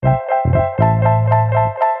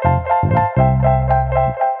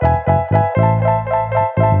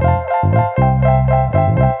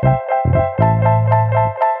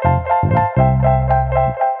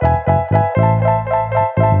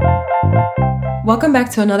Welcome back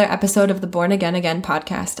to another episode of the Born Again Again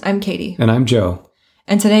podcast. I'm Katie. And I'm Joe.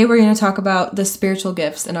 And today we're going to talk about the spiritual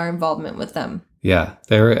gifts and our involvement with them. Yeah,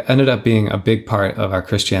 ended up being a big part of our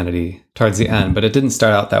Christianity towards the end, but it didn't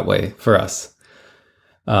start out that way for us.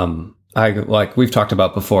 Like we've talked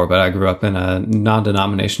about before, but I grew up in a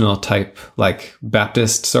non-denominational type, like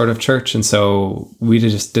Baptist sort of church. And so we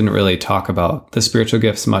just didn't really talk about the spiritual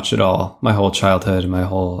gifts much at all, my whole childhood and my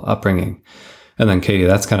whole upbringing. And then Katie,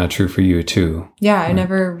 that's kind of true for you too. Yeah, I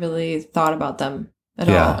never really thought about them at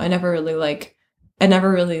all. I never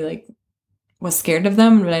really was scared of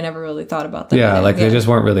them, but I never really thought about them. Yeah, they just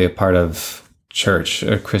weren't really a part of church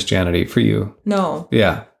or Christianity for you. No.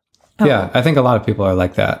 Yeah. Oh. Yeah, I think a lot of people are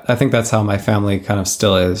like that. I think that's how my family kind of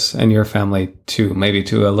still is, and your family too, maybe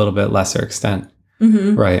to a little bit lesser extent.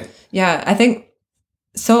 Mm-hmm. Right. Yeah, I think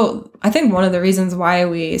one of the reasons why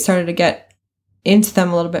we started to get into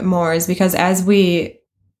them a little bit more is because as we,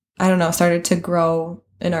 started to grow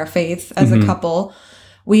in our faith as a couple,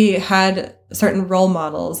 we had certain role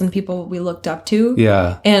models and people we looked up to.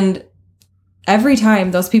 Yeah. And every time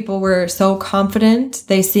those people were so confident,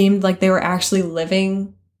 they seemed like they were actually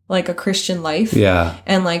living like a Christian life. Yeah.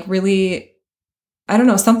 And like really,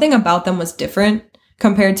 something about them was different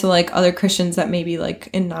compared to like other Christians that maybe like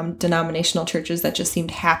in non-denominational churches that just seemed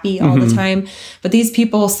happy all the time. But these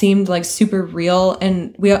people seemed like super real.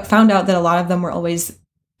 And we found out that a lot of them were always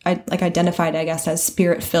identified, I guess, as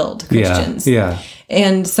spirit-filled Christians. Yeah.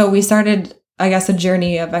 And so we started, I guess, a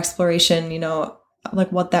journey of exploration,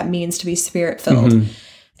 like what that means to be spirit-filled.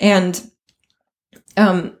 And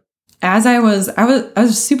as I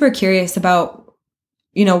was super curious about,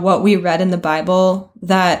 what we read in the Bible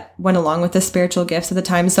that went along with the spiritual gifts at the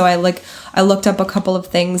time. So I looked up a couple of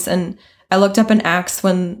things, and I looked up in Acts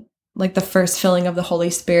when like the first filling of the Holy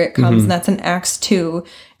Spirit comes, and that's in Acts 2.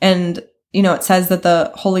 And, it says that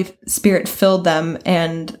the Holy Spirit filled them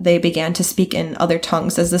and they began to speak in other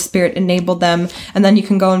tongues as the Spirit enabled them. And then you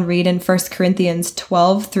can go and read in 1 Corinthians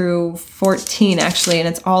 12 through 14, actually, and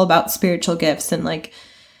it's all about spiritual gifts. And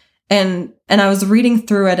and I was reading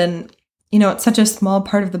through it, and it's such a small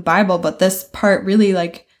part of the Bible, but this part really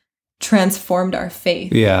like transformed our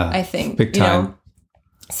faith. Yeah. I think. Big time.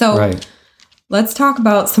 So right. Let's talk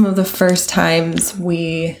about some of the first times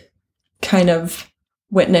we kind of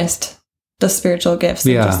witnessed the spiritual gifts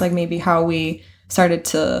and just like maybe how we started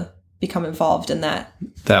to become involved in that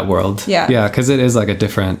world. Yeah. Yeah. Cause it is like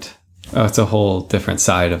it's a whole different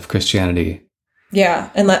side of Christianity. Yeah.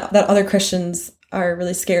 And that other Christians are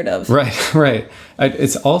really scared of. Right.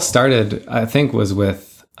 It's all started, I think, was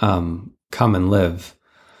with Come and Live,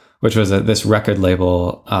 which was this record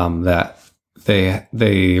label that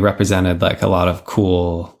they represented like a lot of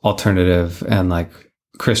cool alternative and like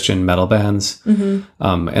Christian metal bands.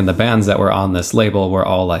 And the bands that were on this label were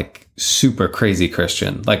all like super crazy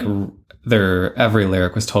Christian. Like every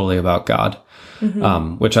lyric was totally about God.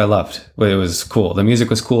 Which I loved. It was cool. The music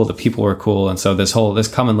was cool. The people were cool. And so this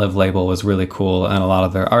Come and Live label was really cool. And a lot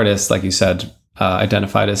of their artists, like you said,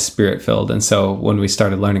 identified as spirit-filled. And so when we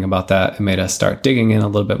started learning about that, it made us start digging in a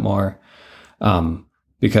little bit more.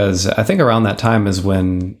 Because I think around that time is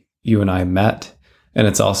when you and I met. And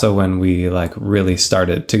it's also when we like really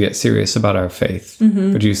started to get serious about our faith.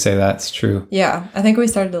 Would you say that's true? Yeah. I think we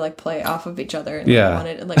started to like play off of each other and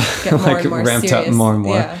wanted to like get more like and more ramped serious. up more and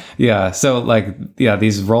more. Yeah. So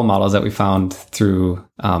these role models that we found through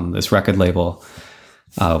this record label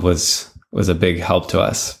was a big help to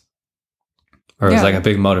us. Or it was like a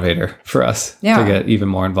big motivator for us to get even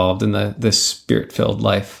more involved in this spirit-filled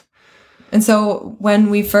life. And so when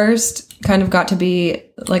we first kind of got to be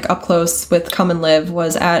like up close with Come and Live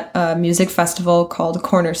was at a music festival called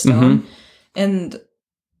Cornerstone. And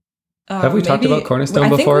have we talked about Cornerstone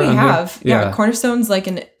before? I think we have. Yeah. Cornerstone's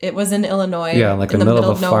it was in Illinois. Yeah, like in the middle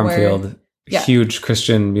of a farm field. Yeah. Huge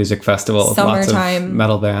Christian music festival with lots of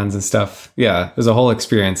metal bands and stuff. Yeah, it was a whole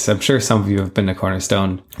experience. I'm sure some of you have been to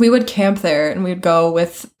Cornerstone. We would camp there, and we'd go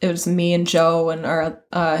it was me and Joe and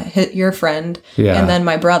your friend, and then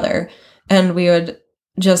my brother. And we would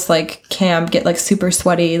just like camp, get like super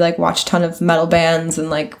sweaty, like watch a ton of metal bands and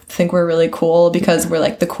like think we're really cool because we're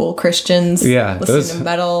like the cool Christians. Yeah. Listening to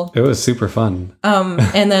metal. It was super fun.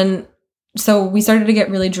 And then so we started to get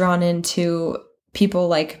really drawn into people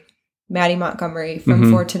like Maddie Montgomery from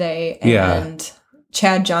For Today and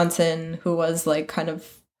Chad Johnson, who was like kind of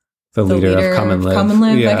the leader of Come and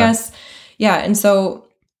Live, I guess. Yeah. And so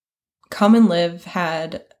Come and Live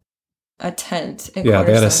had a tent. They had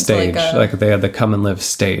a stage. They had the Come and Live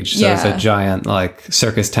stage. So it was a giant like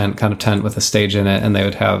circus tent with a stage in it, and they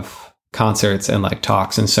would have concerts and like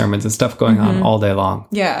talks and sermons and stuff going on all day long.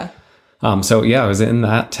 Yeah. So yeah, it was in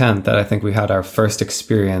that tent that I think we had our first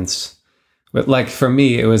experience. But like for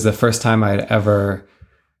me, it was the first time I'd ever,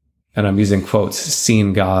 and I'm using quotes,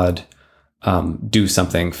 seen God do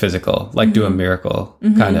something physical, like do a miracle,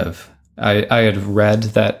 kind of. I had read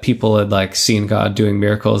that people had like seen God doing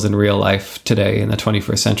miracles in real life today in the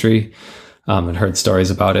 21st century, and heard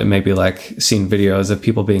stories about it, maybe like seen videos of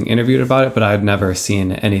people being interviewed about it, but I'd never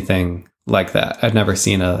seen anything like that. I'd never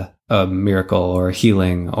seen a miracle or a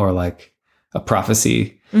healing or like a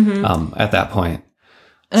prophecy at that point.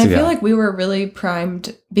 And so, I feel like we were really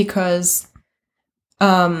primed because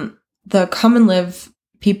the Come and Live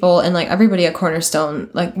people and like everybody at Cornerstone,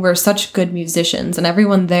 like we're such good musicians, and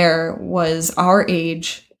everyone there was our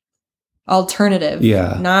age, alternative.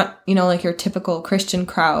 Yeah. Not, like your typical Christian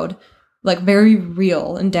crowd, like very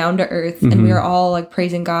real and down to earth. And we were all like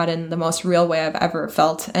praising God in the most real way I've ever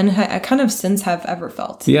felt. And I kind of since have ever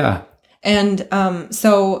felt. Yeah. And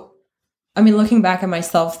so, I mean, looking back at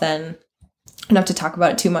myself then, I don't have to talk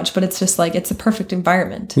about it too much, but it's just like, it's a perfect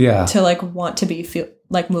environment to like want to be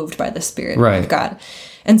moved by the Spirit of God.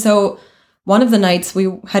 And so one of the nights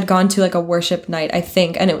we had gone to like a worship night, I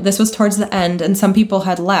think, and this was towards the end, and some people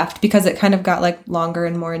had left because it kind of got like longer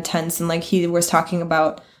and more intense. And like he was talking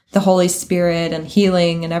about the Holy Spirit and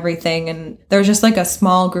healing and everything. And there was just like a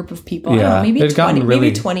small group of people, I don't know,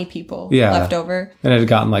 maybe 20 people left over. And it had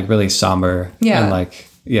gotten like really somber and like,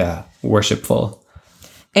 worshipful.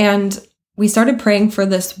 And we started praying for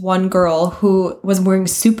this one girl who was wearing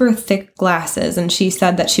super thick glasses, and she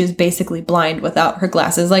said that she was basically blind without her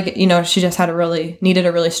glasses. Like, she just needed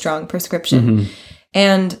a really strong prescription.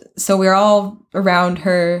 And so we were all around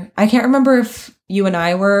her. I can't remember if you and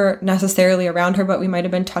I were necessarily around her, but we might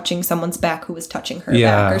have been touching someone's back who was touching her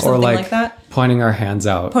back or something like that. Pointing our hands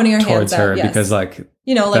out towards her because like,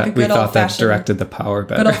 like a good old fashioned, that directed the power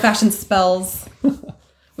better. Good old fashioned spells.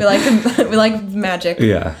 we like magic.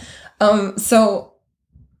 Yeah. So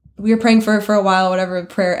we were praying for her for a while, whatever,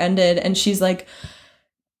 prayer ended. And she's like,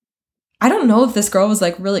 I don't know if this girl was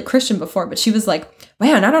like really Christian before, but she was like,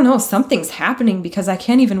 man, I don't know, something's happening because I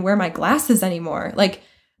can't even wear my glasses anymore. Like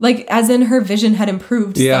as in her vision had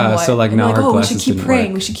improved somewhat. So like now her glasses we should keep praying.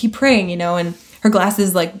 Work. We should keep praying, and her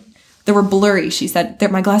glasses, like they were blurry. She said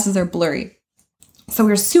my glasses are blurry. So we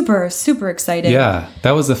were super, super excited. Yeah.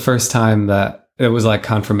 That was the first time that it was like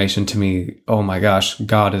confirmation to me. Oh my gosh,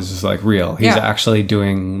 God is just like real. He's actually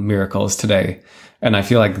doing miracles today. And I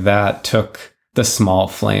feel like that took the small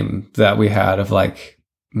flame that we had of like,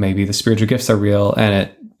 maybe the spiritual gifts are real, and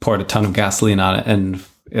it poured a ton of gasoline on it, and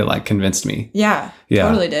it like convinced me. Yeah,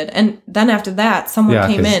 totally did. And then after that, someone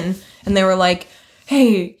came in and they were like,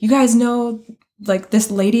 hey, you guys know like this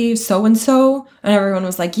lady so-and-so? And everyone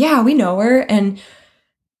was like, yeah, we know her.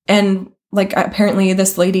 And like apparently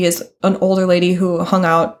this lady is an older lady who hung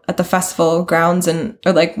out at the festival grounds or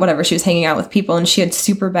like whatever, she was hanging out with people, and she had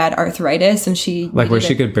super bad arthritis, and she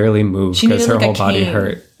could barely move because her whole body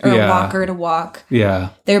hurt. Or a walker to walk. Yeah.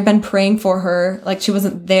 They had been praying for her. Like she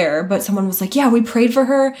wasn't there, but someone was like, yeah, we prayed for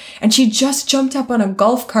her. And she just jumped up on a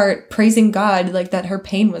golf cart praising God, like that her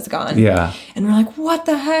pain was gone. Yeah. And we're like, what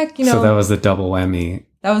the heck? So that was the double whammy.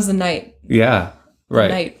 That was the night. Yeah.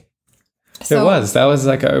 Right. So, that was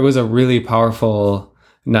like, it was a really powerful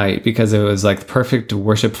night because it was like the perfect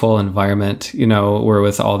worshipful environment. We're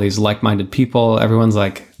with all these like-minded people. Everyone's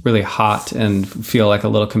like really hot and feel like a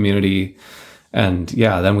little community. And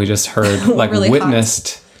then we just heard like really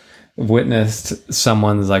witnessed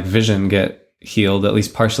someone's like vision get healed, at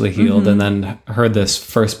least partially healed. And then heard this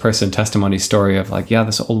first person testimony story of like,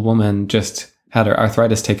 this old woman just had her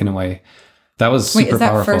arthritis taken away. That was super powerful.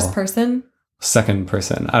 Wait, is that first person? Second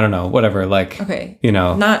person. I don't know, whatever. Like, okay.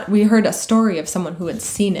 We heard a story of someone who had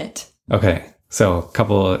seen it. Okay. So a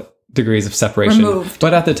couple degrees of separation. Removed.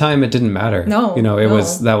 But at the time, it didn't matter. No.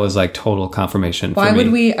 That was like total confirmation. Why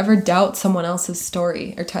would we ever doubt someone else's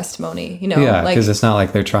story or testimony? Yeah, because it's not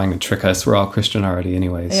like they're trying to trick us. We're all Christian already,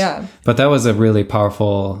 anyways. Yeah. But that was a really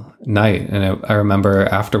powerful night, and I remember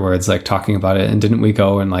afterwards, like talking about it. And didn't we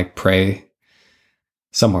go and like pray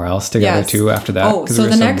somewhere else together too after that? Oh, so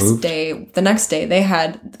the next day they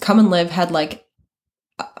had Come and Live had like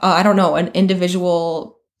I don't know, an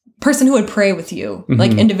individual person who would pray with you,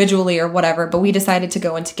 like individually or whatever, but we decided to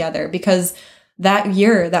go in together because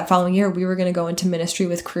that following year, we were going to go into ministry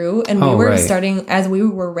with Cru, and we were starting, as we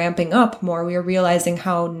were ramping up more, we were realizing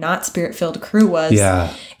how not spirit-filled Cru was,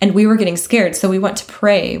 and we were getting scared, so we went to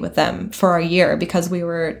pray with them for a year because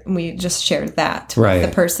we just shared that with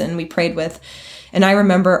the person we prayed with. And I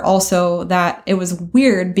remember also that it was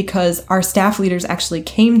weird because our staff leaders actually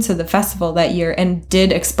came to the festival that year and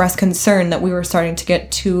did express concern that we were starting to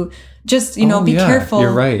get too Just, you know, be careful.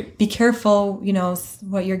 You're right. Be careful, you know,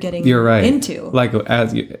 what you're getting You're right. into. Like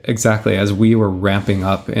as we were ramping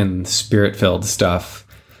up in spirit-filled stuff,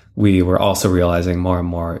 we were also realizing more and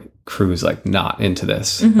more crews like not into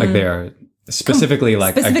this. Like they are specifically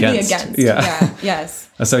against. Yeah. Yes.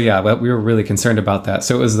 So we were really concerned about that.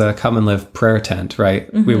 So it was the Come and Live prayer tent,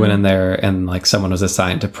 right? We went in there and like someone was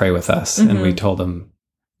assigned to pray with us and we told them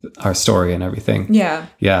our story and everything. Yeah.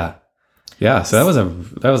 Yeah. Yeah. So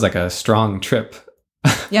that was like a strong trip.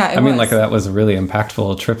 Yeah. I mean, like that was a really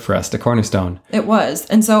impactful trip for us to Cornerstone. It was.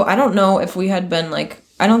 And so I don't know if we had been like,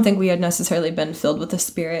 I don't think we had necessarily been filled with the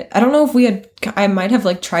Spirit. I don't know if I might have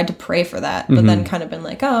like tried to pray for that, but then kind of been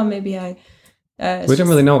like, oh, maybe we didn't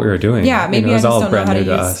really know what we were doing. Yeah, maybe it was I just all don't brand know how new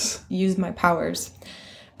to us. use my powers.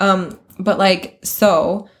 But like,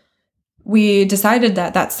 so we decided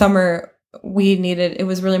that summer it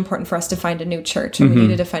was really important for us to find a new church, and we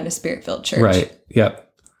needed to find a Spirit-filled church. Right. Yep.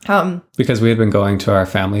 Because we had been going to our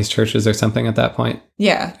family's churches or something at that point.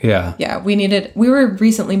 Yeah. Yeah. Yeah. We were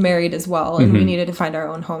recently married as well, and we needed to find our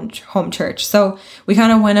own home church. So we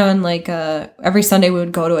kind of went on like every Sunday we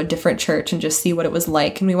would go to a different church and just see what it was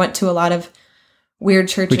like. And we went to a lot of weird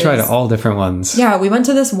churches. We tried all different ones. Yeah. We went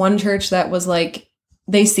to this one church that was like,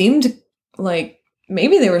 they seemed like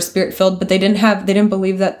maybe they were Spirit-filled, but they didn't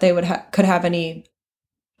believe that they could have any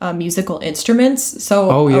musical instruments.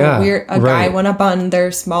 So a guy went up on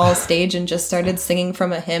their small stage and just started singing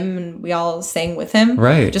from a hymn, and we all sang with him.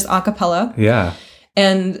 Right. Just a cappella. Yeah.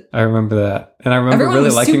 And I remember that. And I remember everyone really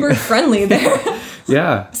was liking super friendly there.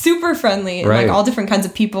 Yeah. Super friendly. Right. And like all different kinds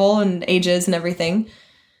of people and ages and everything.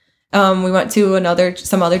 We went to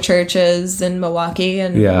some other churches in Milwaukee,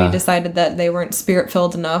 and we decided that they weren't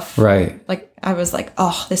Spirit-filled enough. Right. Like I was like,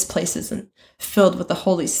 oh, this place isn't filled with the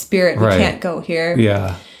Holy Spirit. We can't go here.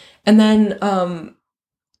 Yeah. And then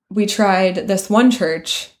we tried this one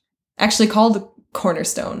church, actually called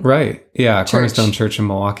Cornerstone. Right. Yeah. Cornerstone Church in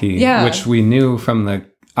Milwaukee. Yeah. Which we knew from the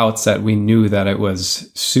outset, we knew that it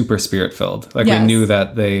was super Spirit-filled. Like we knew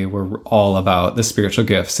that they were all about the spiritual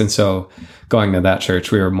gifts. And so going to that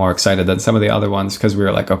church, we were more excited than some of the other ones because we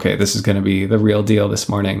were like, okay, this is going to be the real deal this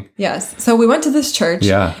morning. Yes. So we went to this church.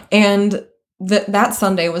 Yeah. And that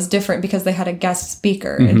Sunday was different because they had a guest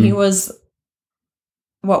speaker, and he was...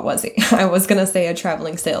 What was he? I was going to say a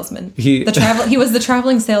traveling salesman. He was the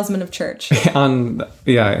traveling salesman of church.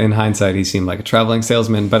 In hindsight, he seemed like a traveling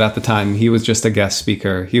salesman, but at the time, he was just a guest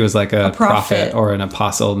speaker. He was like a prophet or an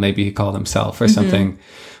apostle, maybe he called himself or something,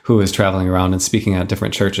 who was traveling around and speaking at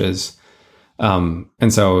different churches.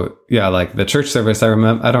 And so, like the church service, I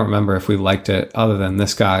don't remember if we liked it other than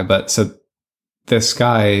this guy, but so this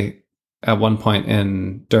guy at one point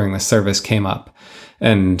during the service came up.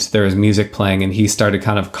 And there was music playing, and he started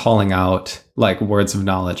kind of calling out like words of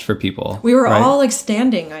knowledge for people. We were all like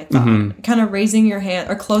standing, I thought, kind of raising your hand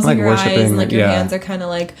or closing like your eyes, and like your hands are kind of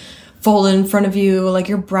like folded in front of you, like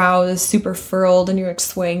your brow is super furled, and you're like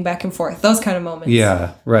swaying back and forth. Those kind of moments.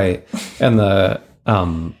 Yeah, right. And the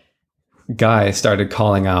guy started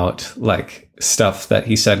calling out like stuff that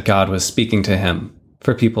he said God was speaking to him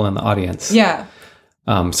for people in the audience. Yeah.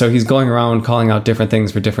 So he's going around calling out different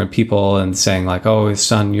things for different people and saying like, oh,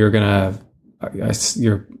 son, your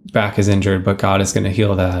back is injured, but God is going to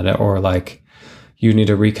heal that. Or like, you need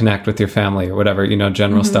to reconnect with your family or whatever,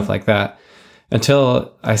 general stuff like that.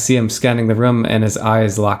 Until I see him scanning the room and his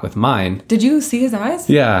eyes lock with mine. Did you see his eyes?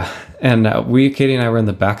 Yeah. And Katie and I were in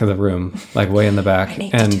the back of the room, like way in the back. I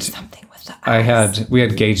need to do something with the eyes. We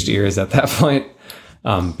had gauged ears at that point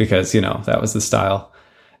because, that was the style.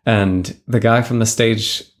 And the guy from the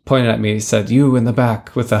stage pointed at me, he said, you in the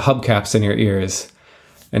back with the hubcaps in your ears.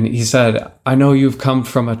 And he said, I know you've come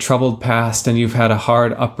from a troubled past and you've had a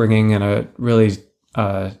hard upbringing and a really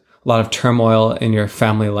a lot of turmoil in your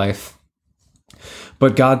family life.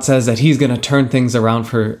 But God says that he's going to turn things around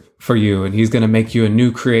for you, and he's going to make you a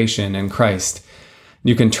new creation in Christ.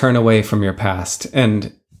 You can turn away from your past.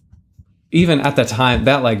 And even at the time,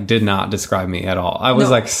 that like did not describe me at all. I was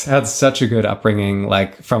had such a good upbringing,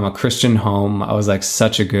 like from a Christian home. I was like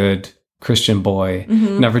such a good Christian boy.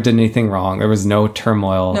 Never did anything wrong. There was no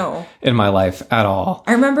turmoil in my life at all.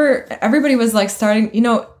 I remember everybody was like starting,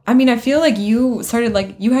 I feel like you started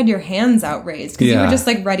like, you had your hands out raised because you were just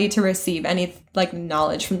like ready to receive any like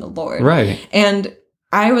knowledge from the Lord. Right. And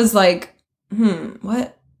I was like,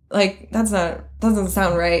 what? Like, doesn't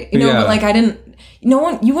sound right. But like I didn't, you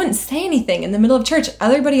wouldn't say anything in the middle of church.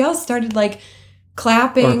 Everybody else started like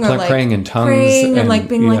clapping or like praying in tongues praying and like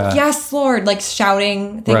being like, yeah. yes, Lord, like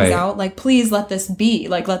shouting things Right. out, like, please let this be,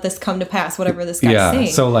 like, let this come to pass, whatever this guy's Yeah. saying.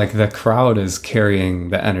 So like the crowd is carrying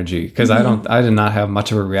the energy because I did not have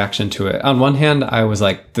much of a reaction to it. On one hand, I was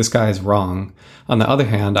like, this guy is wrong. On the other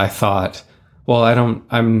hand, I thought, well,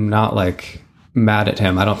 I'm not like mad at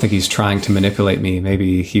him. I don't think he's trying to manipulate me.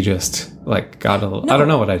 Maybe he just like got a little, I don't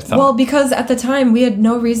know what I thought. Well, because at the time we had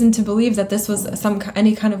no reason to believe that this was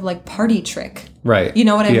any kind of like party trick. Right. You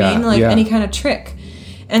know what I Yeah, mean? Like yeah. any kind of trick.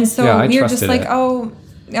 And so Yeah, I we were just trusted like, it. oh,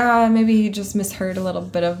 maybe he just misheard a little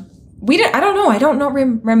bit of. I don't know. I don't know.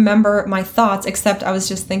 Remember my thoughts, except I was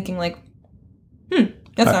just thinking like,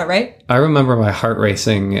 that's not right. I remember my heart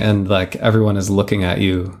racing and like everyone is looking at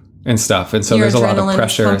you and stuff. And so Your there's a lot of adrenaline's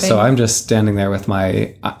pressure. pumping. So I'm just standing there with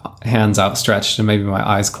my hands outstretched and maybe my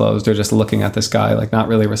eyes closed or just looking at this guy, like not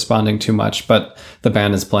really responding too much. But the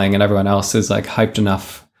band is playing and everyone else is like hyped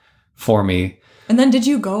enough for me. And then did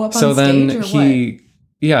you go up on So stage then or he,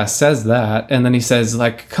 says that. And then he says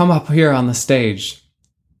like, come up here on the stage.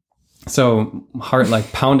 So heart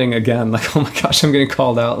like pounding again, like, oh my gosh, I'm getting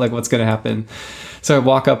called out. Like what's going to happen? So I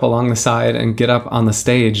walk up along the side and get up on the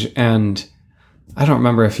stage, and I don't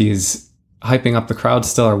remember if he's hyping up the crowd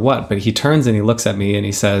still or what, but he turns and he looks at me and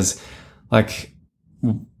he says, like,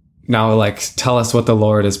 now, like, tell us what the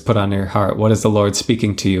Lord has put on your heart. What is the Lord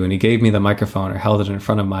speaking to you? And he gave me the microphone or held it in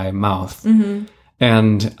front of my mouth. Mm-hmm.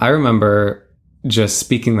 And I remember just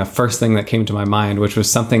speaking the first thing that came to my mind, which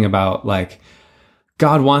was something about like,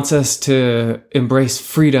 God wants us to embrace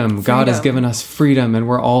freedom. God has given us freedom and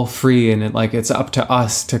we're all free. And it's up to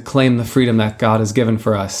us to claim the freedom that God has given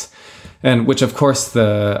for us. And which of course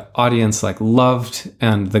the audience like loved,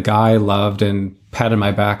 and the guy loved and patted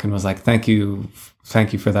my back and was like, thank you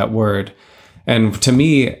for that word. And to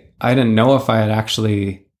me, I didn't know if I had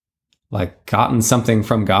actually like gotten something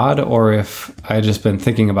from God or if I had just been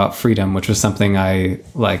thinking about freedom, which was something I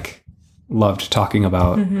like loved talking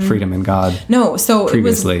about, freedom in God. No, so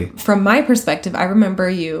previously. It was, from my perspective, all I remember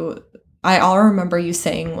you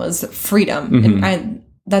saying was freedom. And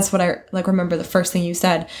that's what I like remember the first thing you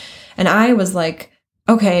said. And I was like,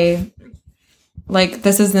 okay, like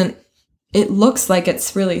this isn't, it looks like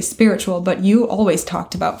it's really spiritual, but you always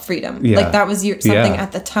talked about freedom. Yeah. Like that was something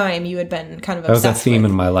at the time you had been kind of obsessed with. That was a theme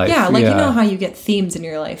in my life. Yeah, like you know how you get themes in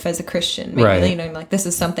your life as a Christian. Maybe, Right. you know, like this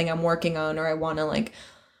is something I'm working on, or I want to like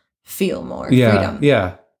feel more Yeah. freedom.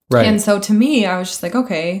 Yeah. Right. And so to me, I was just like,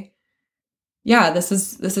 okay, yeah, this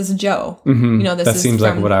is Joe. Mhm. You know, this that is seems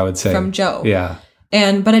like what I would say from Joe. Yeah.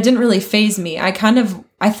 But it didn't really faze me. I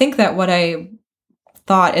think that what I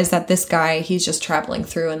thought is that this guy, he's just traveling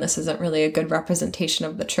through and this isn't really a good representation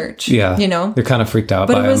of the church. Yeah. You know? You're kind of freaked out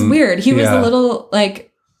But by it was him. weird. He was Yeah.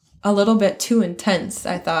 a little bit too intense,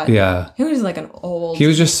 I thought. Yeah. He was like an old He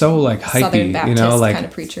was just so like Southern hypey, Baptist you know, like kind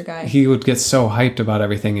of preacher guy. he would get so hyped about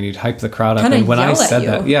everything and he'd hype the crowd up. Kinda And when I yell at said you.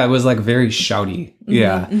 that, yeah, it was like very shouty.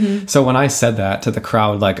 Yeah. So when I said that to the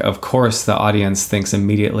crowd, like, of course the audience thinks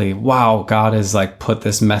immediately, wow, God has like put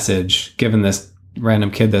this message, given this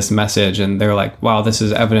random kid this message. And they're like, wow, this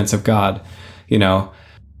is evidence of God. You know,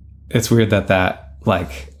 it's weird that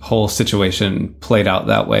like whole situation played out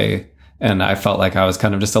that way. And I felt like I was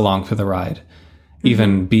kind of just along for the ride.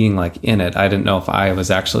 Even being like in it, I didn't know if I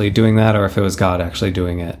was actually doing that or if it was God actually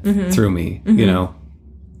doing it through me, you know?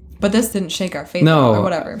 But this didn't shake our faith No, or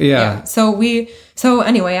whatever. yeah. So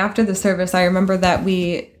anyway, after the service, I remember that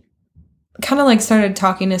we kind of like started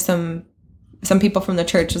talking to some people from the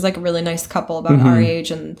church. It was like a really nice couple about our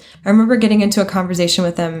age. And I remember getting into a conversation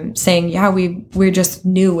with them saying, yeah, we're just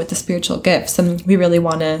new with the spiritual gifts and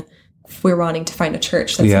we're wanting to find a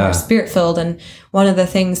church that's more spirit filled. And one of the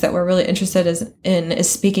things that we're really interested in is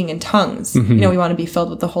speaking in tongues. You know, we want to be filled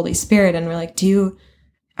with the Holy Spirit. And we're like,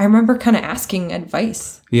 I remember kind of asking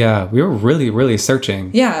advice. Yeah, we were really, really searching.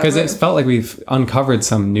 Yeah. Because it felt like we've uncovered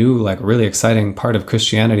some new, like really exciting part of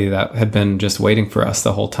Christianity that had been just waiting for us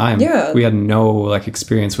the whole time. Yeah. We had no like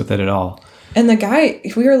experience with it at all. And the guy,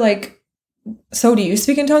 we were like, so do you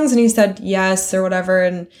speak in tongues? And he said yes or whatever.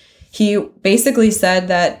 And he basically said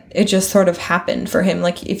that it just sort of happened for him.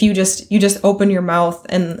 Like if you just open your mouth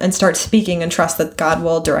and start speaking and trust that God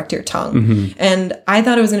will direct your tongue. And I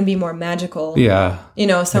thought it was going to be more magical. Yeah. You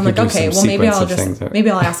know, so I'm like, okay, well maybe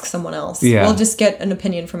I'll ask someone else. Yeah. We'll just get an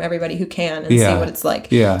opinion from everybody who can and see what it's like.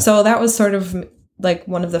 Yeah. So that was sort of like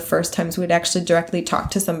one of the first times we'd actually directly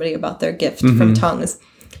talked to somebody about their gift from tongues.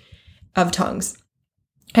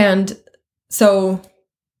 And so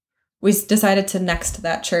we decided to next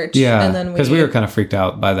that church. Yeah, and then because we were kind of freaked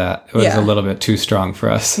out by that. It was a little bit too strong for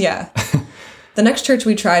us. Yeah. the next church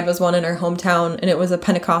we tried was one in our hometown, and it was a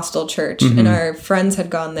Pentecostal church, and our friends had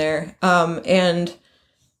gone there. I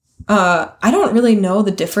don't really know the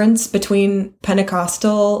difference between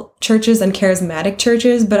Pentecostal churches and charismatic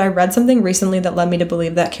churches, but I read something recently that led me to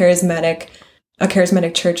believe that a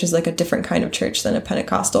charismatic church is like a different kind of church than a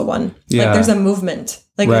Pentecostal one. Yeah. Like there's a movement.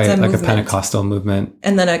 Like right, it's a like movement. a Pentecostal movement.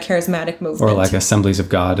 And then a charismatic movement. Or like Assemblies of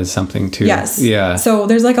God is something too. Yes. Yeah. So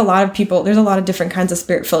there's like a lot of people, there's a lot of different kinds of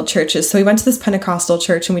spirit-filled churches. So we went to this Pentecostal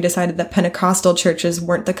church and we decided that Pentecostal churches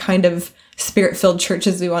weren't the kind of spirit-filled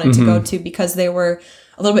churches we wanted to go to because they were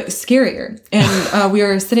a little bit scarier. And we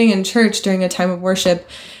were sitting in church during a time of worship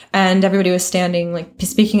and everybody was standing, like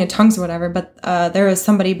speaking in tongues or whatever. But there was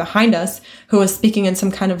somebody behind us who was speaking in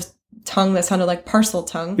some kind of tongue that sounded like parcel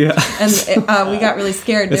tongue. Yeah. And we got really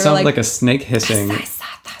scared. It sounded like a snake hissing.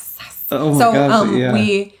 Oh my gosh, yeah.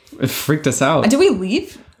 It freaked us out. Did we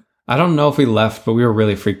leave? I don't know if we left, but we were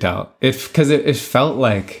really freaked out. Because it felt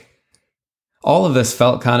like all of this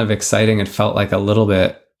felt kind of exciting. It felt like a little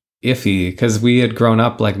bit iffy because we had grown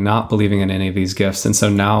up like not believing in any of these gifts. And so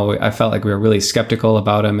now I felt like we were really skeptical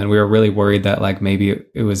about them, and we were really worried that like maybe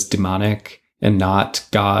it was demonic and not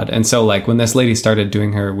God. And so like when this lady started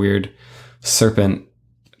doing her weird serpent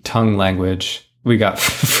tongue language, we got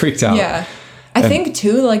freaked out. Yeah. I think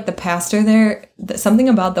too, like the pastor there, something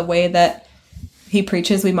about the way that he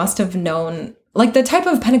preaches, we must have known, like the type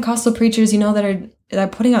of Pentecostal preachers, that are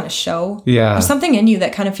putting on a show. Yeah. There's something in you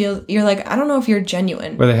that kind of feels, you're like, I don't know if you're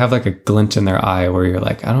genuine. Where they have like a glint in their eye where you're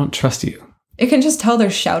like, I don't trust you. It can just tell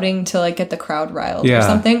they're shouting to like get the crowd riled or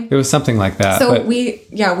something. It was something like that. So we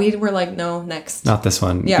were like, no, next. Not this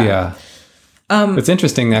one. Yeah. It's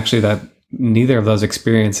interesting actually that neither of those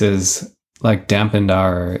experiences like dampened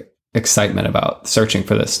our excitement about searching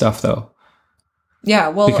for this stuff though. Yeah.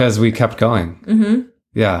 Well, because we kept going. Mm-hmm.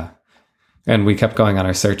 Yeah. And we kept going on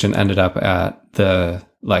our search and ended up at the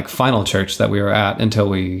like final church that we were at until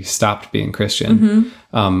we stopped being Christian.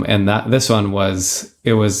 Mm-hmm. And this one was,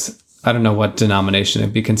 I don't know what denomination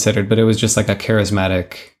it'd be considered, but it was just like a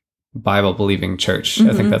charismatic Bible believing church. Mm-hmm.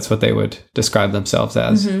 I think that's what they would describe themselves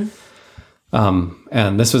as. Mm-hmm.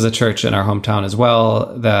 And this was a church in our hometown as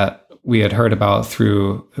well that we had heard about we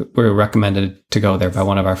were recommended to go there by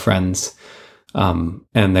one of our friends.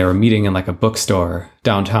 And they were meeting in like a bookstore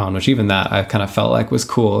downtown, which even that I kind of felt like was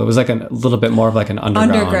cool. It was like a little bit more of like an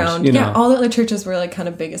underground. Yeah. All the other churches were like kind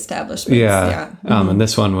of big establishments. Yeah. Mm-hmm. And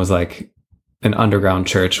this one was like an underground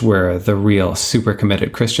church where the real super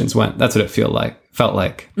committed Christians went. That's what it felt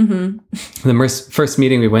like. Mm-hmm. The first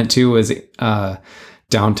meeting we went to was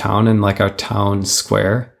downtown in like our town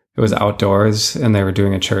square. It was outdoors and they were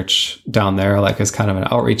doing a church down there, like as kind of an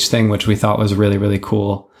outreach thing, which we thought was really, really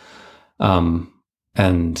cool.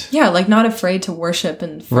 And yeah, like not afraid to worship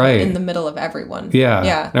in the middle of everyone. Yeah.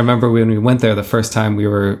 Yeah. I remember when we went there the first time, we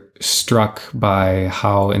were struck by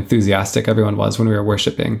how enthusiastic everyone was when we were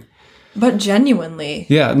worshiping. But genuinely.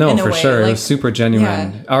 Yeah, no, for sure. Like, it was super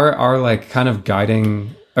genuine. Yeah. Our like kind of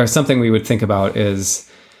guiding or something we would think about is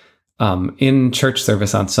in church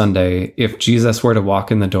service on Sunday, if Jesus were to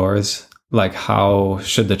walk in the doors, like how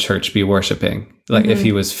should the church be worshiping? Like if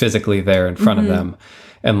he was physically there in front of them.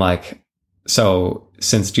 And like, so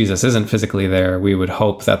since Jesus isn't physically there, we would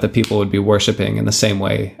hope that the people would be worshiping in the same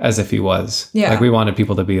way as if he was. Yeah. Like we wanted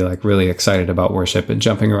people to be like really excited about worship and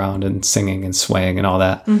jumping around and singing and swaying and all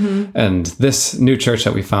that. Mm-hmm. And this new church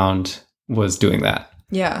that we found was doing that.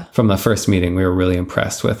 Yeah. From the first meeting, we were really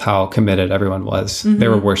impressed with how committed everyone was. They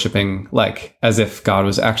were worshiping like as if God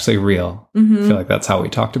was actually real. I feel like that's how we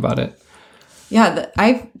talked about it. Yeah,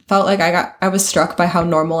 I felt like I was struck by how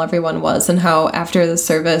normal everyone was and how after the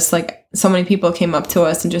service, like so many people came up to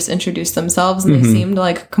us and just introduced themselves and they seemed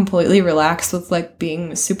like completely relaxed with like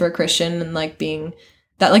being super Christian and like being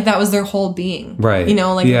that, like that was their whole being. Right.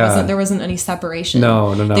 Like there wasn't any separation.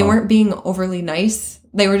 No. They weren't being overly nice.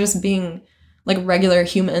 They were just being like regular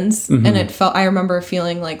humans. And I remember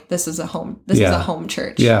feeling like this is a home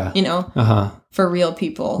church. Yeah. For real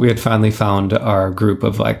people. We had finally found our group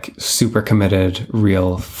of like super committed,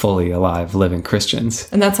 real, fully alive, living Christians.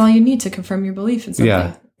 And that's all you need to confirm your belief in something.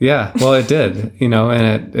 Yeah. Yeah. Well, it did,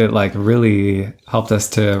 and it like really helped us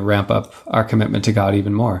to ramp up our commitment to God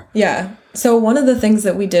even more. Yeah. So one of the things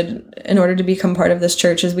that we did in order to become part of this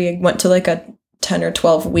church is we went to like a 10 or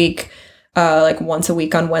 12 week like once a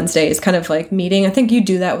week on Wednesdays, kind of like meeting. I think you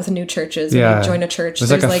do that with new churches. Yeah. When you join a church.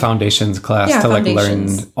 There's like a foundations class to like learn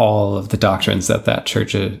all of the doctrines that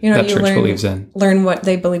church believes in. Learn what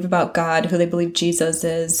they believe about God, who they believe Jesus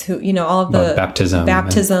is, who, all of the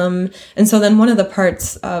baptism. And so then one of the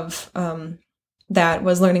parts of that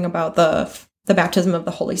was learning about the baptism of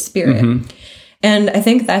the Holy Spirit. And I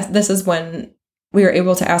think that this is when we were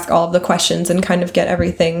able to ask all of the questions and kind of get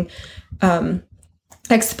everything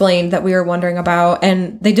explained that we were wondering about.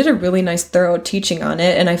 And they did a really nice, thorough teaching on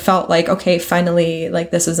it. And I felt like, okay, finally,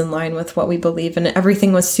 like this is in line with what we believe. And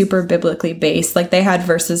everything was super biblically based. Like they had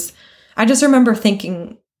verses. I just remember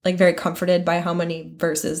thinking like very comforted by how many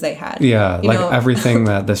verses they had. Yeah. Like everything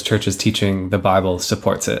that this church is teaching, the Bible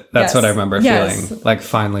supports it. That's what I remember feeling. Like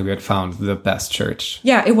finally we had found the best church.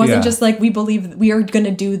 Yeah. It wasn't just like, we believe we are going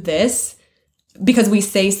to do this because we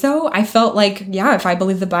say so. I felt like, yeah, if I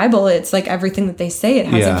believe the Bible, it's like everything that they say, it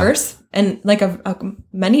has a verse and like a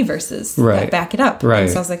many verses that back it up. Right. And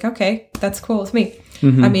so I was like, okay, that's cool with me.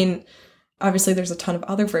 I mean, obviously there's a ton of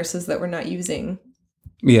other verses that we're not using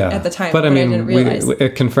at the time. But I mean,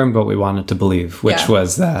 it confirmed what we wanted to believe, which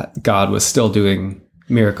was that God was still doing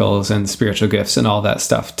miracles and spiritual gifts and all that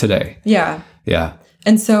stuff today. Yeah. Yeah.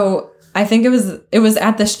 And so I think it was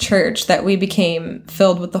at this church that we became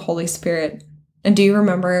filled with the Holy Spirit. And do you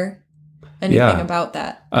remember anything about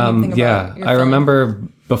that? I remember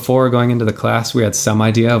before going into the class, we had some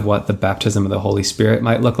idea of what the baptism of the Holy Spirit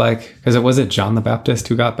might look like. Because was it John the Baptist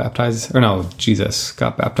who got baptized? Or no, Jesus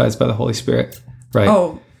got baptized by the Holy Spirit, right?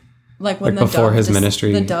 Oh, like when the before dove his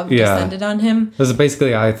ministry, the dove descended on him. Because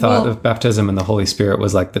basically, I thought of baptism in the Holy Spirit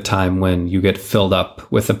was like the time when you get filled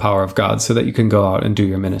up with the power of God, so that you can go out and do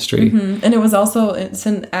your ministry. Mm-hmm. And it's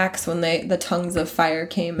in Acts when the tongues of fire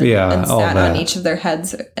came and sat on each of their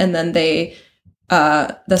heads, and then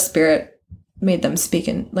the Spirit made them speak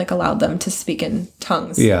allowed them to speak in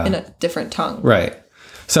tongues in a different tongue. Right.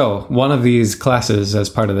 So one of these classes, as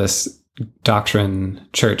part of this doctrine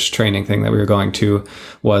church training thing that we were going to,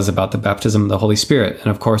 was about the baptism of the Holy Spirit. And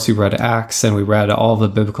of course we read Acts and we read all the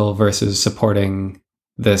biblical verses supporting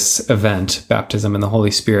this event, baptism in the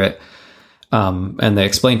Holy Spirit. And they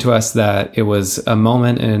explained to us that it was a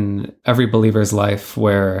moment in every believer's life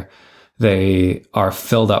where they are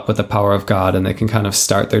filled up with the power of God and they can kind of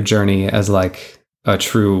start their journey as like a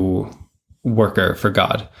true worker for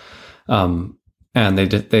God. And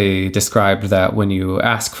they described that when you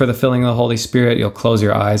ask for the filling of the Holy Spirit, you'll close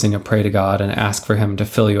your eyes and you'll pray to God and ask for him to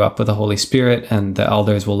fill you up with the Holy Spirit, and the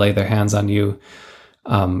elders will lay their hands on you,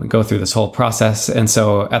 go through this whole process. And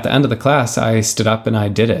so at the end of the class, I stood up and I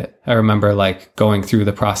did it. I remember like going through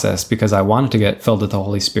the process because I wanted to get filled with the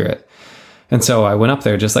Holy Spirit. And so I went up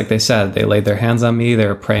there, just like they said, they laid their hands on me. They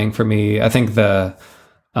were praying for me. I think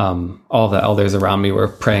all the elders around me were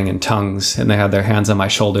praying in tongues, and they had their hands on my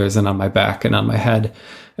shoulders and on my back and on my head.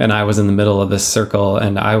 And I was in the middle of this circle,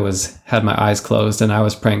 and I had my eyes closed, and I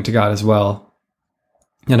was praying to God as well.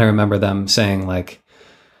 And I remember them saying like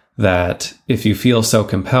that if you feel so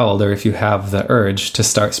compelled, or if you have the urge to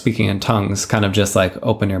start speaking in tongues, kind of just like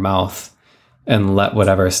open your mouth and let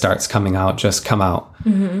whatever starts coming out just come out.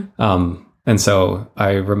 Mm-hmm. And so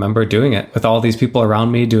I remember doing it with all these people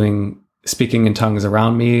around me, speaking in tongues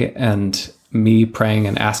around me, and me praying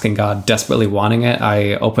and asking God, desperately wanting it.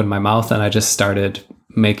 I opened my mouth and I just started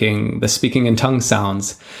making the speaking in tongues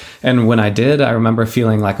sounds. And when I did, I remember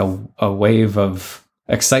feeling like a wave of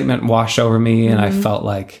excitement wash over me. Mm-hmm. And I felt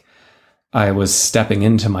like I was stepping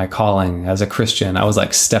into my calling as a Christian. I was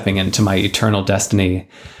like stepping into my eternal destiny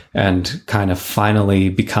and kind of finally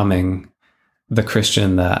becoming the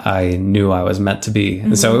Christian that I knew I was meant to be. Mm-hmm.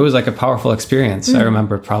 And so it was like a powerful experience. Mm-hmm. I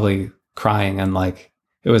remember probably crying, and like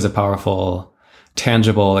it was a powerful,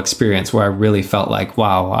 tangible experience where I really felt like,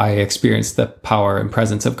 wow, I experienced the power and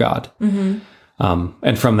presence of God. Mm-hmm.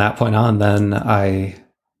 And from that point on, then I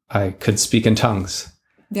could speak in tongues.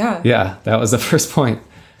 Yeah, that was the first point,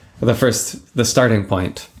 the starting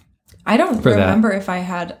point. I don't remember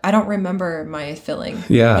I don't remember my filling.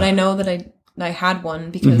 Yeah, but I know that I had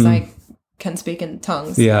one because mm-hmm. I can speak in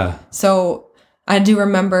tongues. Yeah, so I do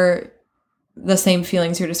remember the same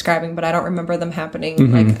feelings you're describing, but I don't remember them happening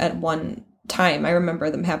mm-hmm. like at one time. I remember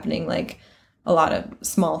them happening like a lot of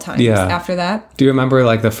small times after that. Do you remember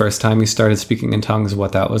like the first time you started speaking in tongues,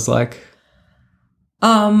 what that was like?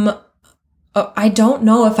 I don't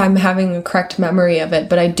know if I'm having a correct memory of it,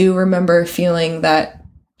 but I do remember feeling that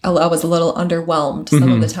I was a little underwhelmed some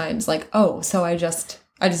mm-hmm. of the times. Like, oh, so I just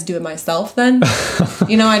do it myself then?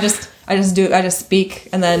 I just speak,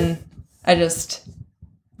 and then I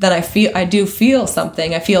do feel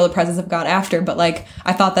something. I feel the presence of God after, but like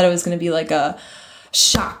I thought that it was going to be like a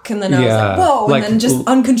shock, and then I was like, whoa, and then just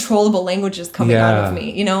uncontrollable languages coming out of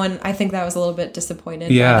me, and I think that was a little bit disappointed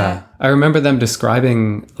by that. I remember them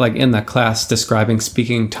describing, like in that class,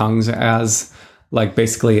 speaking tongues as like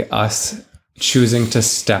basically us choosing to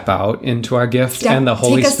step out into our gift, and the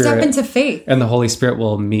Holy Spirit, take a step into faith, and the Holy Spirit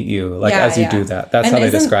will meet you as you do that. That's how they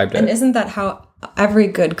described it. And isn't that how every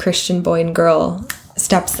good Christian boy and girl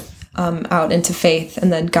steps out into faith,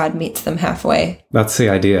 and then God meets them halfway. That's the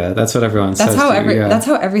idea. That's what everyone says. That's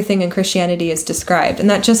how everything in Christianity is described. And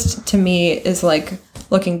that just, to me, is like,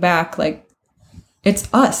 looking back, like, it's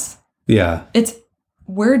us. Yeah.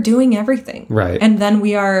 We're doing everything. Right. And then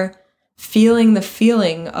we are feeling the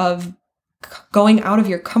feeling of going out of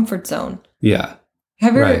your comfort zone. Yeah.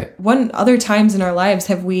 When other times in our lives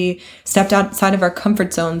have we stepped outside of our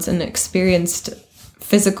comfort zones and experienced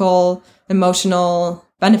physical, emotional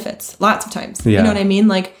benefits? Lots of times. Yeah. You know what I mean?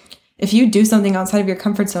 Like, if you do something outside of your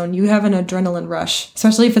comfort zone, you have an adrenaline rush,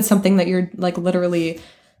 especially if it's something that you're like literally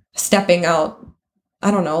stepping out. I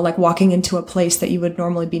don't know, like walking into a place that you would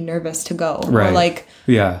normally be nervous to go. Right. Or like,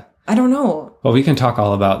 yeah. I don't know. Well, we can talk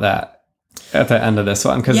all about that at the end of this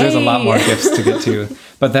one, because there's a lot more gifts to get to.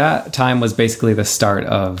 But that time was basically the start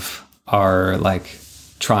of our like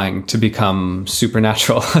trying to become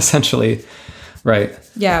supernatural, essentially. Right.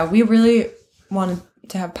 Yeah, we really wanted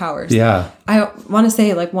to have powers. Yeah. I want to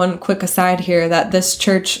say, like, one quick aside here, that this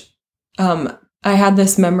church, I had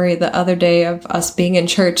this memory the other day of us being in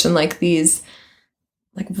church and like these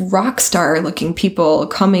like rock star looking people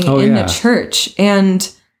coming the church,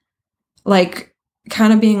 and like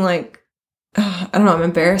kind of being like, I don't know, I'm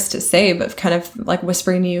embarrassed to say, but kind of like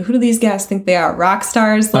whispering to you, who do these guys think they are? Rock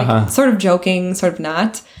stars? Like sort of joking, sort of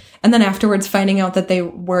not. And then afterwards finding out that they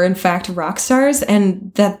were in fact rock stars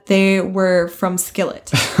and that they were from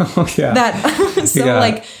Skillet. Oh, yeah.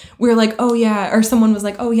 Like we were like, oh yeah. Or someone was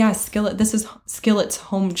like, oh yeah, Skillet. This is Skillet's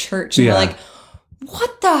home church. And we're like,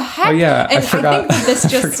 what the heck? Oh, yeah, and I forgot.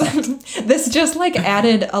 think that this just like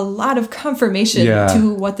added a lot of confirmation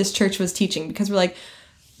to what this church was teaching, because we're like,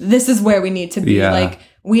 this is where we need to be. Yeah. Like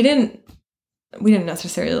we didn't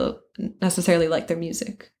necessarily like their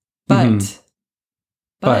music, but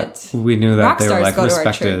we knew that they were like go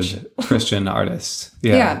respected Christian artists.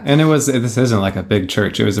 Yeah. And this isn't like a big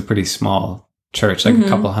church. It was a pretty small church, like a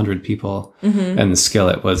couple hundred people. And the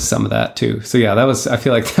Skillet was some of that too. So yeah, I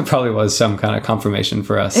feel like that probably was some kind of confirmation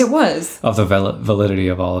for us. It was. Of the validity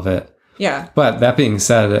of all of it. Yeah. But that being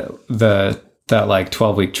said, that like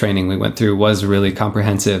 12-week training we went through was really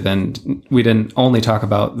comprehensive, and we didn't only talk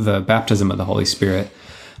about the baptism of the Holy Spirit,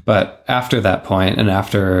 but after that point, and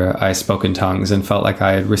after I spoke in tongues and felt like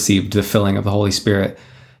I had received the filling of the Holy Spirit,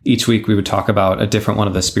 each week we would talk about a different one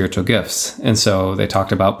of the spiritual gifts. And so they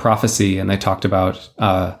talked about prophecy, and they talked about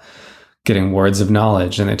getting words of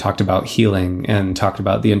knowledge, and they talked about healing, and talked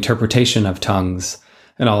about the interpretation of tongues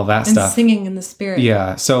and all of that stuff. And singing in the Spirit.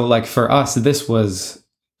 Yeah. So like for us, this was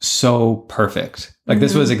so perfect. Like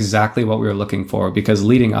this was exactly what we were looking for, because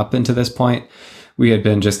leading up into this point, we had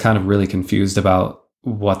been just kind of really confused about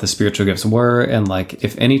what the spiritual gifts were, and like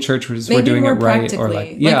if any churches were doing it right, or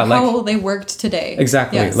like how they worked today.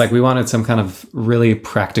 Exactly. Yes. Like we wanted some kind of really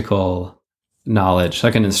practical knowledge,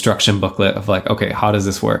 like an instruction booklet of like, okay, how does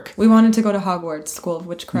this work? We wanted to go to Hogwarts, School of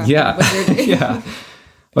Witchcraft. Yeah. Yeah.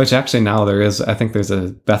 Which actually now I think there's a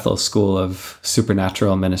Bethel School of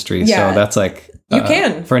Supernatural Ministry. Yeah. So that's like, you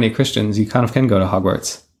can. For any Christians, you kind of can go to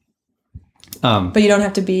Hogwarts. But you don't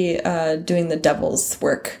have to be doing the devil's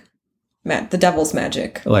work, the devil's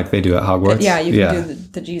magic. Like they do at Hogwarts? Yeah, you can do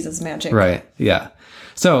the Jesus magic. Right, yeah.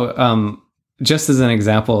 So just as an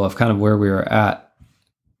example of kind of where we were at,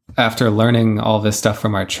 after learning all this stuff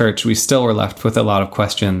from our church, we still were left with a lot of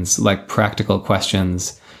questions, like practical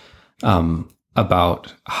questions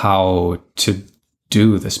about how to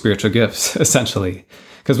do the spiritual gifts, essentially.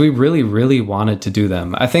 Because we really, really wanted to do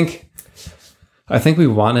them. I think we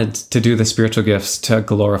wanted to do the spiritual gifts to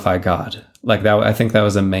glorify God. Like that, I think that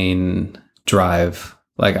was a main drive.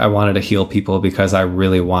 Like I wanted to heal people because I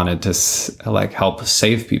really wanted to like help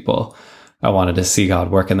save people. I wanted to see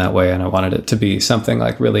God work in that way, and I wanted it to be something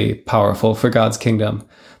like really powerful for God's kingdom.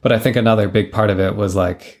 But I think another big part of it was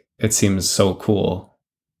like, it seems so cool.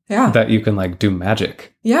 Yeah. That you can like do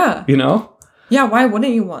magic. Yeah. You know? Yeah. Why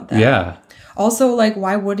wouldn't you want that? Yeah. Also, like,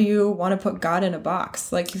 why would you want to put God in a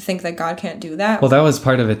box? Like, you think that God can't do that? Well, that was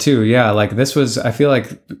part of it too. Yeah. Like this was, I feel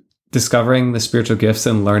like discovering the spiritual gifts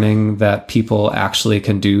and learning that people actually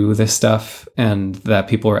can do this stuff and that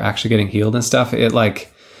people are actually getting healed and stuff.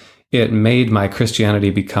 It made my Christianity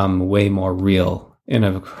become way more real in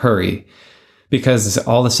a hurry, because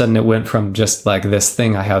all of a sudden it went from just like this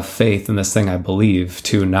thing I have faith and this thing I believe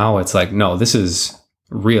to now it's like, no, this is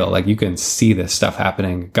real. Like you can see this stuff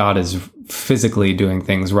happening. God is physically doing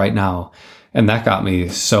things right now. And that got me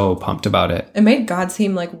so pumped about it. It made God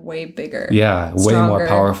seem like way bigger. Yeah. Stronger. Way more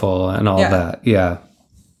powerful and all that. Yeah.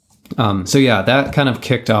 So yeah, that kind of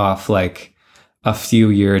kicked off like a few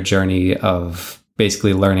year journey of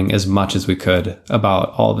basically learning as much as we could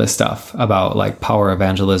about all this stuff, about like power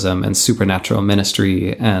evangelism and supernatural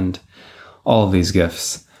ministry and all of these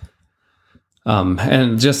gifts.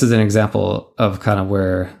 And just as an example of kind of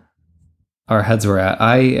where our heads were at,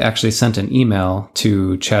 I actually sent an email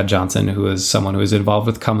to Chad Johnson, who is someone who is involved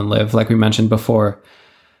with Come and Live, like we mentioned before,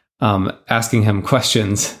 asking him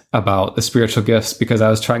questions about the spiritual gifts because I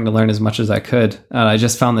was trying to learn as much as I could. And I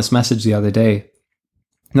just found this message the other day.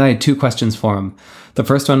 And I had 2 questions for him. The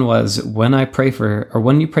first one was, when you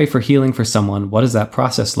pray for healing for someone, what does that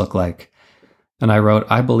process look like? And I wrote,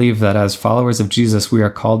 I believe that as followers of Jesus, we are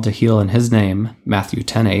called to heal in his name, Matthew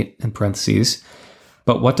 10:8 in parentheses.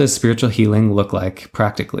 But what does spiritual healing look like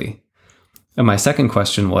practically? And my second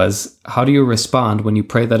question was, how do you respond when you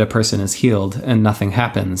pray that a person is healed and nothing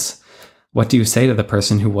happens? What do you say to the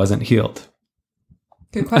person who wasn't healed?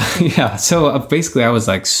 Good question. Yeah. So basically I was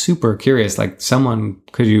like super curious, like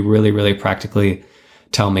could you really, really practically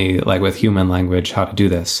tell me like with human language how to do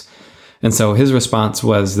this? And so his response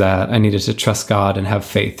was that I needed to trust God and have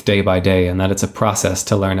faith day by day, and that it's a process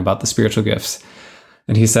to learn about the spiritual gifts.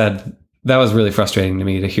 And he said that was really frustrating to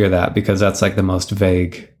me to hear that, because that's like the most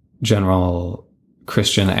vague, general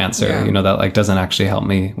Christian answer, that like doesn't actually help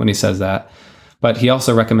me when he says that. But he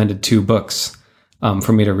also recommended 2 books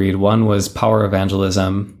for me to read. One was Power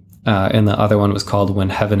Evangelism, and the other one was called When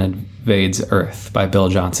Heaven Invades Earth by Bill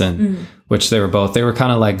Johnson, which they were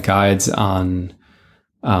kind of like guides on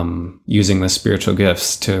using the spiritual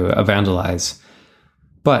gifts to evangelize.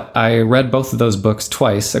 But I read both of those books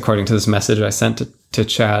twice, according to this message I sent to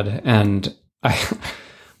Chad. And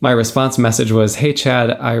my response message was, hey,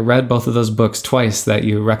 Chad, I read both of those books twice that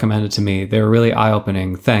you recommended to me. They were really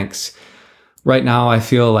eye-opening. Thanks. Right now, I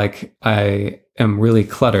feel like I am really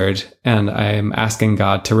cluttered, and I am asking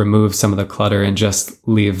God to remove some of the clutter and just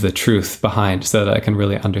leave the truth behind so that I can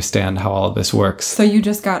really understand how all of this works. So you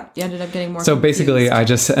ended up getting more So confused. basically, I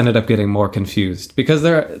just ended up getting more confused because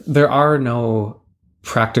there are no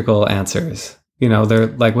practical answers. They're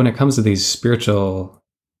like, when it comes to these spiritual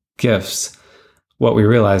gifts, what we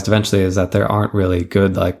realized eventually is that there aren't really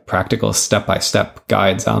good, like practical step-by-step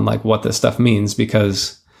guides on like what this stuff means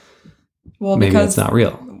because it's not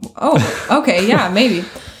real. Oh, okay. Yeah, maybe.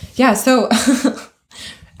 Yeah. So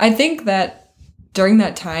I think that during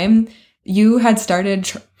that time you had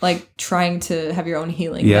started trying to have your own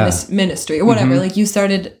healing ministry or whatever. Like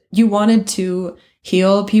you wanted to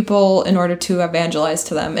heal people in order to evangelize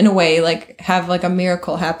to them in a way, like have like a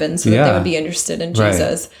miracle happen so that they would be interested in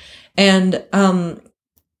Jesus. Right. And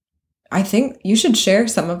I think you should share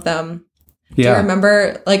some of them. Yeah. Do you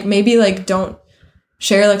remember, like maybe like don't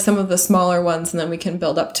share like some of the smaller ones, and then we can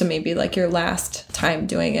build up to maybe like your last time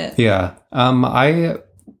doing it. Yeah. I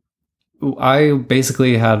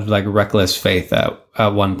basically had like reckless faith at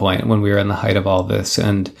one point when we were in the height of all this.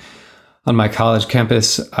 And on my college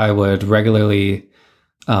campus, I would regularly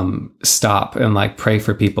stop and like pray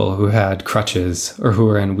for people who had crutches or who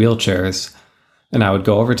were in wheelchairs. And I would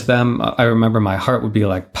go over to them. I remember my heart would be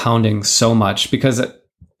like pounding so much because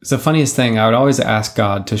it's the funniest thing. I would always ask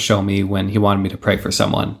God to show me when he wanted me to pray for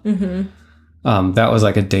someone. Mm-hmm. That was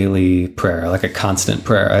like a daily prayer, like a constant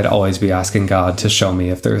prayer. I'd always be asking God to show me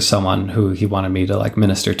if there's someone who he wanted me to like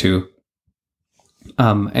minister to.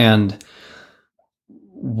 And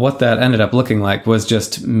what that ended up looking like was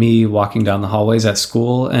just me walking down the hallways at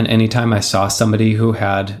school. And anytime I saw somebody who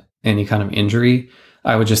had any kind of injury,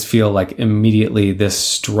 I would just feel like immediately this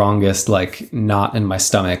strongest like knot in my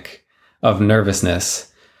stomach of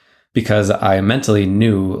nervousness, because I mentally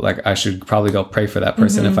knew like I should probably go pray for that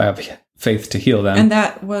person if I have faith to heal them. And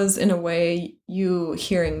that was in a way you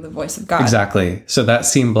hearing the voice of God. Exactly. So that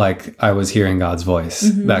seemed like I was hearing God's voice,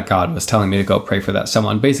 that God was telling me to go pray for that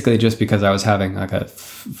someone, basically just because I was having like a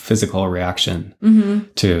physical reaction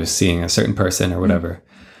to seeing a certain person or whatever.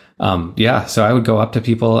 So I would go up to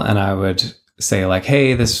people and I would say like,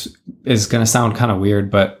 hey, this is going to sound kind of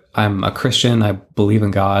weird, but I'm a Christian. I believe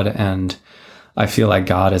in God, and I feel like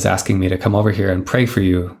God is asking me to come over here and pray for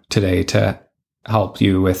you today to help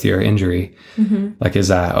you with your injury. Like, is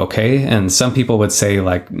that okay? And some people would say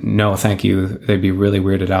like, no, thank you. They'd be really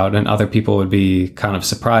weirded out. And other people would be kind of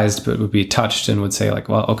surprised, but would be touched and would say like,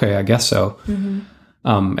 well, okay, I guess so.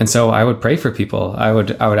 And so I would pray for people. I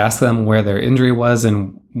would ask them where their injury was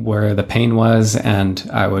and where the pain was. And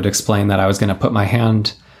I would explain that I was going to put my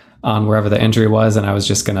hand on wherever the injury was, and I was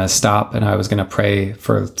just going to stop and I was going to pray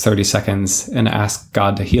for 30 seconds and ask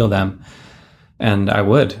God to heal them. And I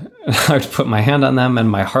would put my hand on them and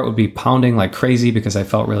my heart would be pounding like crazy because I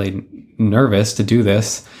felt really nervous to do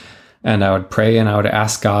this. And I would pray and I would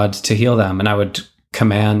ask God to heal them. And I would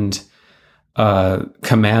command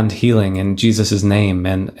command healing in Jesus's name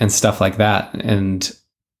and stuff like that. And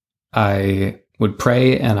I would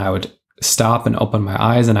pray and I would stop and open my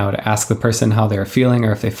eyes and I would ask the person how they were feeling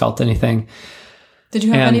or if they felt anything. Did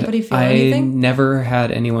you have anybody feel anything? I never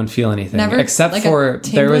had anyone feel anything. Never? Except Like for, a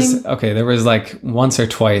tingling? there was like once or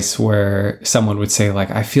twice where someone would say like,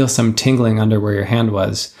 I feel some tingling under where your hand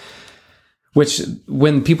was. Which,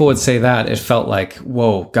 when people would say that, it felt like,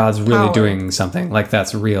 whoa, God's really Power. doing something. Like,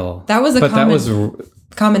 that's real. That was a But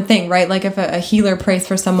common thing, right? Like if a healer prays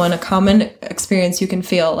for someone, a common experience you can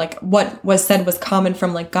feel, like what was said was common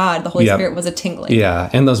from like God, the Holy Yep. Spirit was a tingling. Yeah.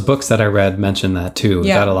 And those books that I read mention that too,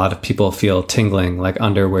 Yeah. that a lot of people feel tingling like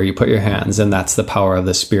under where you put your hands. And that's the power of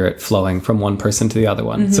the Spirit flowing from one person to the other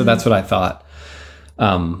one. Mm-hmm. So that's what I thought.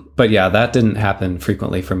 But yeah, that didn't happen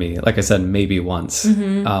frequently for me. Like I said, maybe once.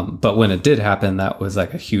 Mm-hmm. But when it did happen, that was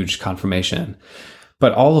like a huge confirmation.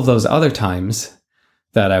 But all of those other times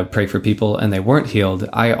that I would pray for people and they weren't healed,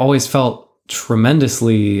 I always felt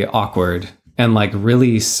tremendously awkward and like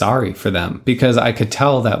really sorry for them, because I could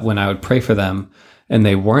tell that when I would pray for them and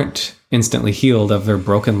they weren't instantly healed of their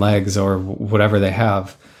broken legs or whatever they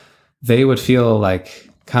have, they would feel like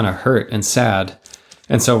kind of hurt and sad.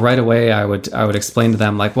 And so right away I would explain to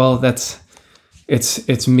them like, well,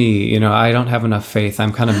 it's me, you know, I don't have enough faith.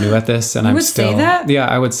 I'm kind of new at this and You I'm would still, say that? yeah,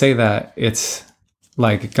 I would say that it's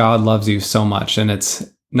like God loves you so much, and it's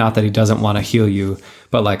not that he doesn't want to heal you,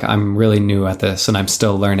 but like I'm really new at this and I'm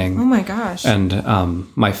still learning. Oh my gosh. And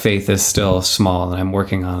my faith is still small and I'm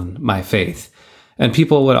working on my faith. And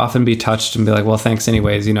people would often be touched and be like, well, thanks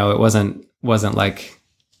anyways. You know, it wasn't like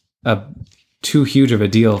too huge of a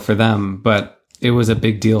deal for them, but it was a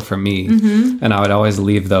big deal for me. Mm-hmm. And I would always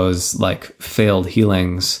leave those like failed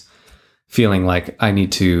healings feeling like I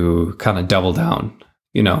need to kind of double down,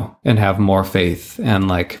 you know, and have more faith and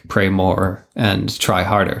like pray more and try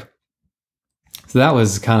harder. So that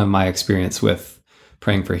was kind of my experience with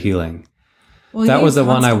praying for healing. Well, That you was the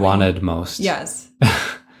one I constantly- wanted most. Yes.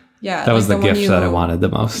 Yeah. That was the like one gift that I wanted the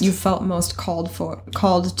most. You felt most called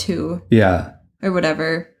to, Yeah. or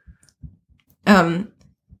whatever.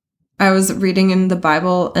 I was reading in the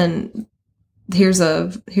Bible, and here's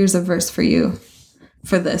a verse for you,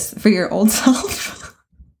 for your old self.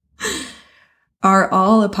 Are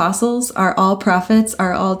all apostles? Are all prophets?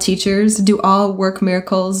 Are all teachers? Do all work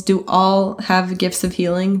miracles? Do all have gifts of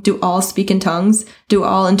healing? Do all speak in tongues? Do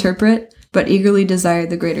all interpret? But eagerly desire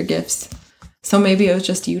the greater gifts. So maybe it was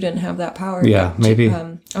just you didn't have that power. Yeah, maybe.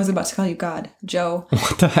 I was about to call you God, Joe.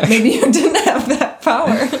 What the heck? Maybe you didn't have that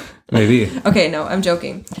power. Maybe. Okay, no, I'm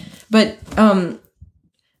joking. But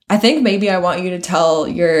I think maybe I want you to tell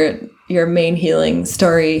your main healing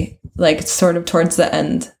story, like sort of towards the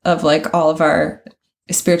end of like all of our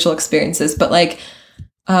spiritual experiences. But like,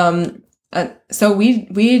 so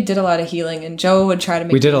we did a lot of healing, and Joe would try to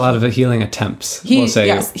make. We did a lot of healing attempts.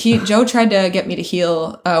 Joe tried to get me to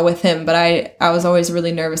heal with him, but I was always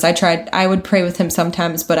really nervous. I would pray with him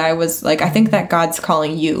sometimes, but I was like, I think that God's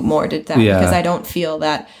calling you more to that, because I don't feel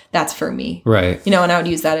that that's for me. Right. You know, and I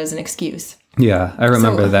would use that as an excuse. Yeah, I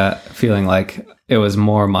remember that feeling like it was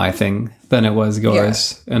more my thing than it was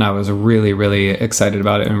yours. Yeah. And I was really, really excited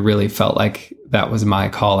about it and really felt like that was my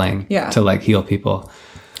calling to like heal people.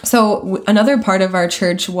 So another part of our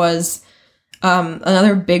church was,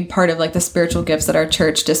 another big part of like the spiritual gifts that our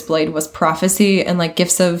church displayed was prophecy and like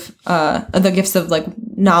the gifts of like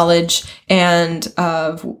knowledge and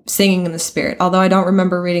of singing in the Spirit. Although I don't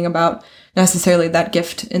remember reading about necessarily that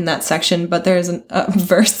gift in that section, but there's a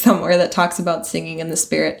verse somewhere that talks about singing in the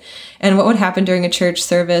Spirit. And what would happen during a church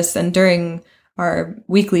service and during our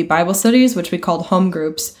weekly Bible studies, which we called home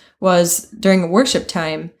groups, was during a worship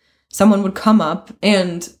time, someone would come up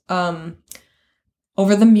and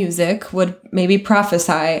over the music would maybe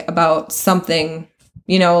prophesy about something,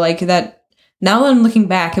 you know, like that. Now that I'm looking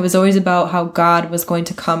back, it was always about how God was going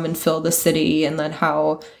to come and fill the city, and then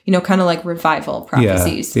how, you know, kind of like revival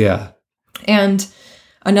prophecies. Yeah. And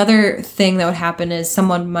another thing that would happen is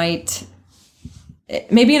someone might,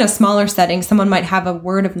 maybe in a smaller setting, someone might have a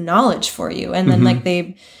word of knowledge for you. And then like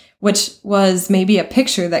which was maybe a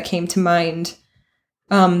picture that came to mind,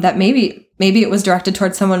 that maybe it was directed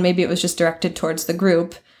towards someone, maybe it was just directed towards the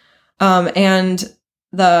group. And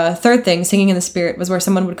the third thing, singing in the Spirit, was where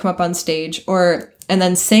someone would come up on stage and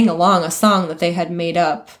then sing along a song that they had made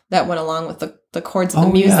up that went along with the chords of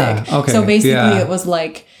the music. Yeah. Okay. So basically it was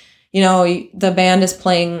like, you know, the band is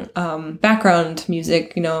playing background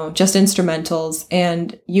music, you know, just instrumentals,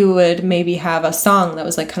 and you would maybe have a song that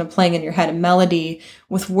was like kind of playing in your head, a melody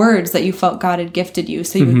with words that you felt God had gifted you.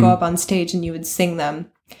 So you would go up on stage and you would sing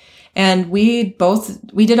them. And we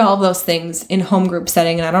did all of those things in home group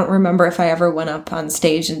setting. And I don't remember if I ever went up on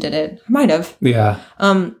stage and did it. I might have. Yeah.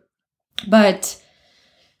 But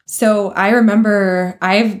so I remember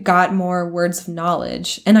I've got more words of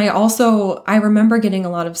knowledge. And I remember getting a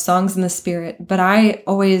lot of songs in the spirit, but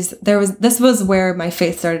this was where my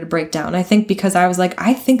faith started to break down. I think because I was like,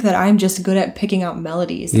 I think that I'm just good at picking out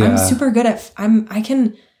melodies. Yeah. I'm super good I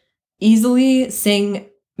can easily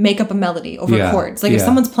make up a melody over chords. Like if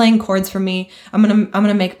someone's playing chords for me, I'm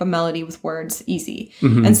gonna make up a melody with words easy.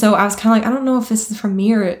 Mm-hmm. And so I was kind of like, I don't know if this is from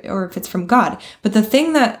me or if it's from God. But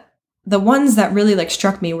the ones that really like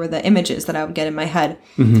struck me were the images that I would get in my head.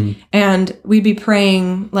 Mm-hmm. And we'd be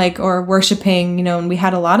praying like or worshiping, and we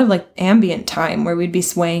had a lot of like ambient time where we'd be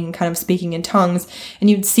swaying, kind of speaking in tongues, and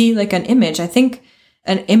you'd see like an image. I think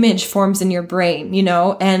an image forms in your brain,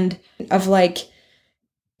 and of like,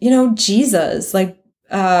 Jesus, like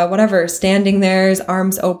whatever, standing there, his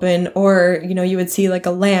arms open, or, you would see like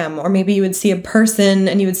a lamb, or maybe you would see a person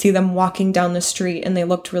and you would see them walking down the street and they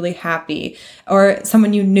looked really happy, or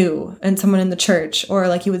someone you knew and someone in the church, or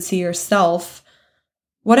like you would see yourself,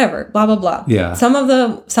 whatever, blah, blah, blah. Yeah. Some of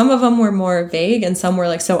them were more vague, and some were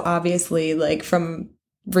like so obviously like from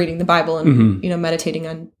reading the Bible and, meditating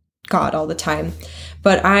on God all the time.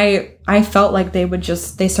 But I felt like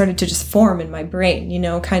they started to just form in my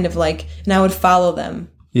brain, kind of like, and I would follow them.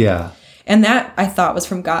 Yeah. And that I thought was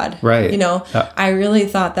from God. Right. I really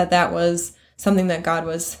thought that was something that God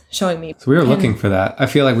was showing me. So we were looking for that. I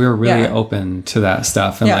feel like we were really open to that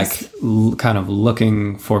stuff and kind of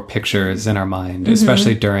looking for pictures in our mind,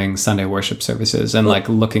 especially during Sunday worship services, and like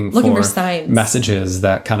looking for signs, messages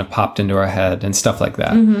that kind of popped into our head and stuff like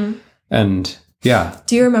that. And yeah.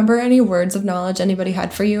 Do you remember any words of knowledge anybody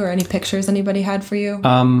had for you, or any pictures anybody had for you?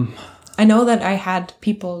 I know that I had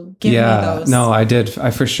people give me those. No, I did.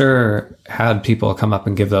 I for sure had people come up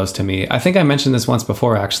and give those to me. I think I mentioned this once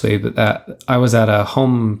before, actually, but that I was at a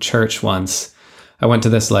home church once. I went to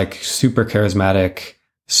this like super charismatic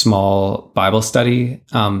small Bible study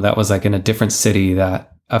that was like in a different city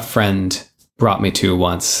that a friend brought me to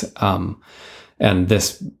once. And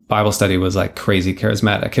this Bible study was like crazy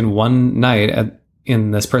charismatic. And one night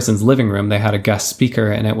in this person's living room, they had a guest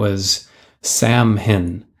speaker, and it was Sam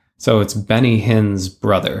Hinn. So it's Benny Hinn's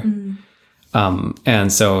brother.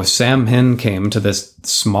 And so Sam Hinn came to this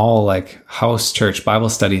small like house church Bible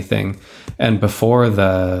study thing. And before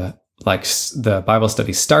the Bible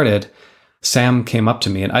study started, Sam came up to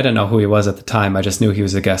me, and I didn't know who he was at the time. I just knew he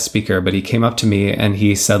was a guest speaker, but he came up to me and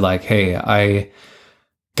he said like, hey,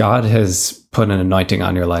 God has put an anointing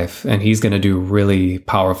on your life, and he's going to do really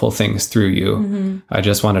powerful things through you. I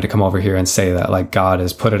just wanted to come over here and say that like God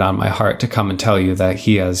has put it on my heart to come and tell you that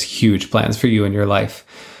he has huge plans for you in your life.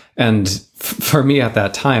 And for me at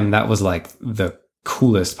that time, that was like the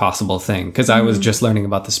coolest possible thing, because I was just learning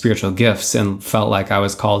about the spiritual gifts and felt like I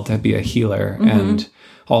was called to be a healer and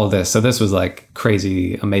all of this. So this was like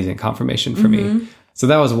crazy, amazing confirmation for me. So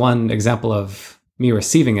that was one example of me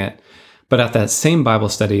receiving it. But at that same Bible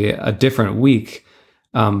study, a different week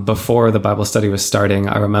before the Bible study was starting,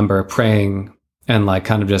 I remember praying and like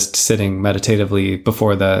kind of just sitting meditatively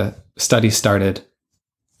before the study started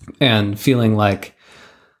and feeling like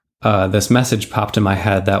this message popped in my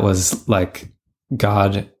head that was like,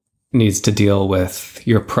 God needs to deal with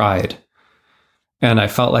your pride. And I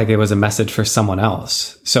felt like it was a message for someone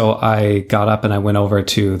else. So I got up and I went over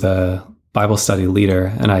to the Bible study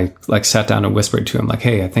leader, and I like sat down and whispered to him like,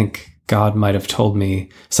 hey, I think God might have told me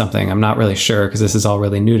something. I'm not really sure because this is all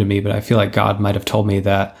really new to me, but I feel like God might have told me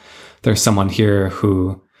that there's someone here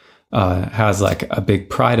who has like a big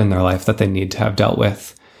pride in their life that they need to have dealt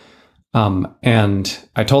with. And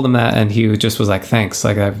I told him that, and he just was like, thanks.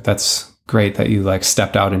 Like, that's great that you like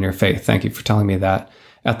stepped out in your faith. Thank you for telling me that.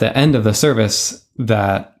 At the end of the service,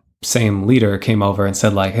 that same leader came over and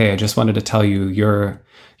said like, hey, I just wanted to tell you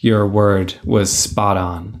your word was spot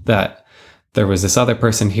on, that there was this other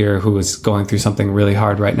person here who was going through something really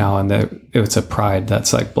hard right now, and that it's a pride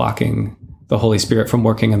that's like blocking the Holy Spirit from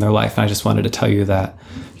working in their life. And I just wanted to tell you that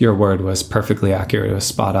your word was perfectly accurate. It was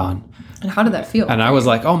spot on. And how did that feel? And I was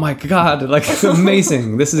like, oh my God, like it's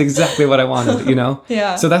amazing. This is exactly what I wanted,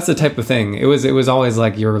 Yeah. So that's the type of thing. It was always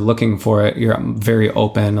like you're looking for it. You're very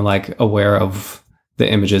open and like aware of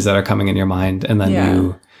the images that are coming in your mind. And then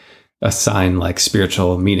you assign like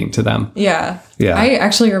spiritual meaning to them. Yeah. Yeah. I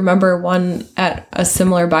actually remember one at a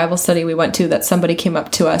similar Bible study we went to that somebody came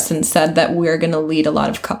up to us and said that we're going to lead a lot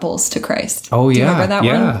of couples to Christ. Oh, yeah. Do you remember that one?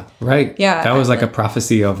 Yeah. Right. Yeah. That was like a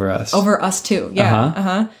prophecy over us. Over us too.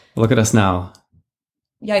 Yeah. Look at us now.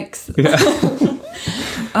 Yikes. Yeah.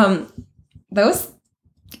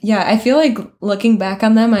 Yeah, I feel like looking back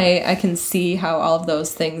on them, I can see how all of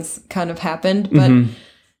those things kind of happened. But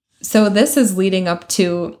so this is leading up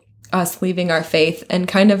to us leaving our faith and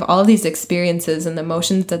kind of all of these experiences and the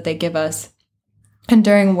emotions that they give us. And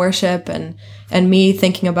during worship and me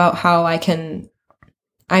thinking about how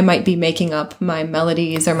I might be making up my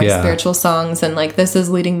melodies or my spiritual songs. And like, this is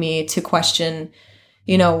leading me to question,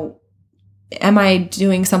 you know, am I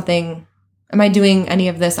doing any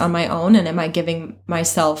of this on my own? And am I giving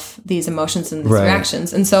myself these emotions and these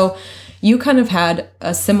reactions? And so you kind of had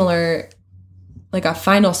a similar, like a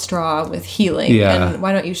final straw with healing. Yeah. And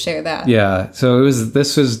why don't you share that? Yeah. So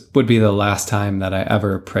would be the last time that I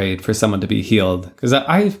ever prayed for someone to be healed. Because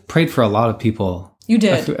I prayed for a lot of people. You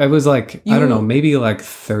did. I was like, I don't know, maybe like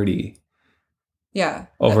 30. Yeah.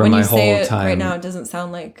 Over when my you say whole it time. Right now, it doesn't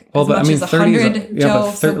sound like well, as but much I mean, as 30 100, yeah,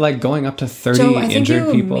 Joe. but like going up to 30 Joe, I think injured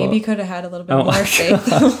you people. maybe could have had a little bit more my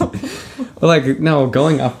faith. But like, no,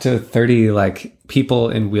 going up to 30 like people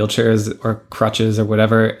in wheelchairs or crutches or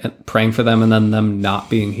whatever, and praying for them and then them not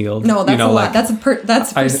being healed. No, that's a lot. Like,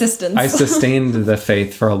 that's persistence. I sustained the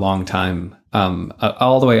faith for a long time,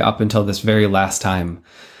 all the way up until this very last time,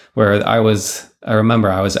 where I remember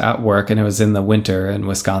I was at work, and it was in the winter in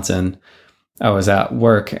Wisconsin. I was at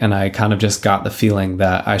work, and I kind of just got the feeling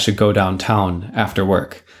that I should go downtown after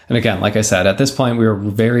work. And again, like I said, at this point, we were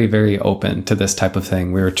very, very open to this type of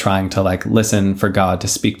thing. We were trying to like listen for God to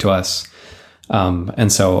speak to us.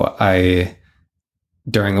 And so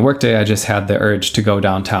during the workday, I just had the urge to go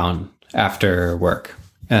downtown after work.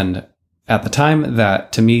 And at the time,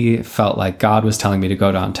 that to me felt like God was telling me to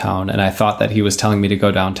go downtown. And I thought that he was telling me to go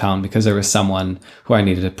downtown because there was someone who I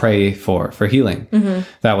needed to pray for healing. Mm-hmm.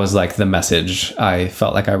 That was like the message I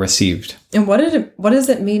felt like I received. And what does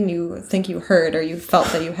it mean you think you heard or you felt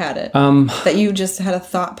that you had it? That you just had a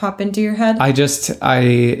thought pop into your head?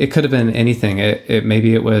 It could have been anything.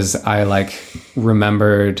 Maybe it was, I like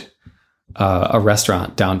remembered a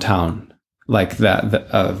restaurant downtown, like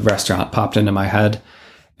a restaurant popped into my head.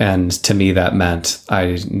 And to me, that meant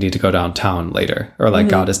I need to go downtown later, or like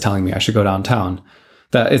God is telling me I should go downtown.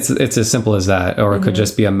 That it's as simple as that, or it could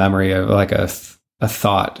just be a memory of like a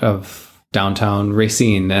thought of downtown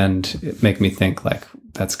Racine, and it make me think like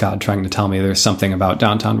that's God trying to tell me there's something about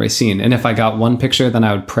downtown Racine. And if I got one picture, then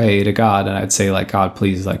I would pray to God and I'd say like, God,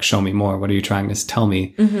 please like show me more. What are you trying to tell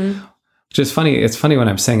me? Mm-hmm. Which is funny. It's funny when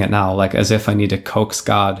I'm saying it now, like as if I need to coax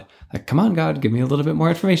God. Like, come on, God, give me a little bit more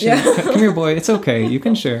information. Yeah. Come here, boy. It's okay. You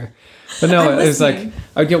can share. But no, it was like,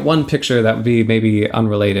 I'd get one picture that would be maybe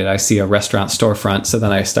unrelated. I see a restaurant storefront. So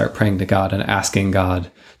then I start praying to God and asking God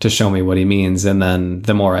to show me what he means. And then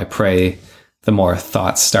the more I pray, the more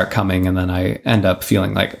thoughts start coming. And then I end up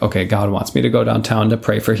feeling like, okay, God wants me to go downtown to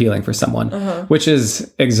pray for healing for someone, which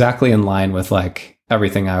is exactly in line with like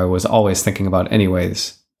everything I was always thinking about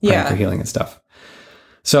anyways, praying for healing and stuff.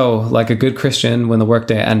 So like a good Christian, when the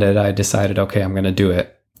workday ended, I decided, okay, I'm going to do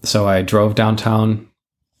it. So I drove downtown,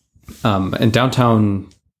 and downtown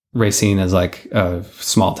Racine is like a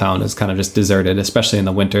small town. It's kind of just deserted, especially in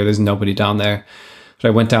the winter. There's nobody down there. But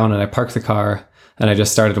I went down and I parked the car and I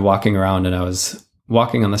just started walking around, and I was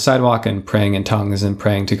walking on the sidewalk and praying in tongues and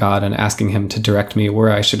praying to God and asking him to direct me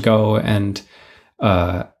where I should go and,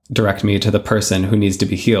 direct me to the person who needs to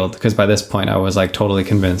be healed. Because by this point I was like totally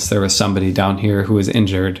convinced there was somebody down here who was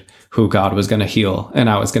injured, who God was going to heal. And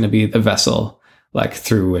I was going to be the vessel like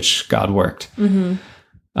through which God worked.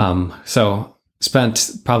 Mm-hmm. So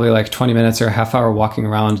spent probably like 20 minutes or a half hour walking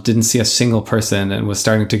around, didn't see a single person, and was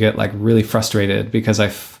starting to get like really frustrated because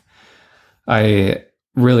I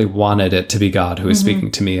really wanted it to be God who was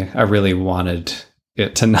speaking to me. I really wanted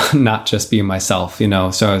it to not just be myself, you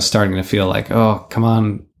know? So I was starting to feel like, oh, come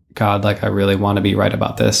on, God, like I really want to be right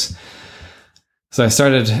about this. So I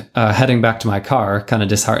started heading back to my car, kind of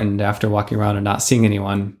disheartened after walking around and not seeing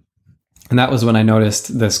anyone. And that was when I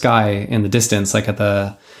noticed this guy in the distance, like at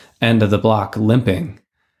the end of the block, limping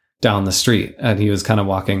down the street. And he was kind of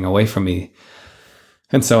walking away from me.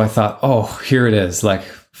 And so I thought, oh, here it is. Like,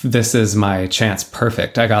 this is my chance.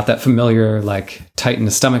 Perfect. I got that familiar, like tight in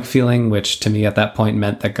the stomach feeling, which to me at that point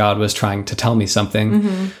meant that God was trying to tell me something.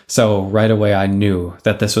 Mm-hmm. So right away, I knew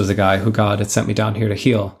that this was a guy who God had sent me down here to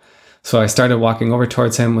heal. So I started walking over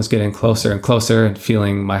towards him, was getting closer and closer and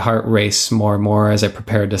feeling my heart race more and more as I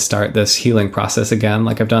prepared to start this healing process again,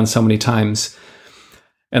 like I've done so many times.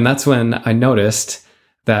 And that's when I noticed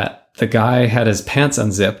that the guy had his pants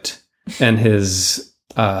unzipped and his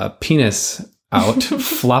penis out,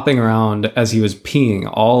 flopping around as he was peeing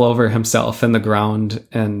all over himself and the ground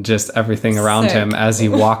and just everything around him as he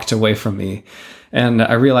walked away from me. And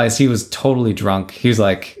I realized he was totally drunk. He was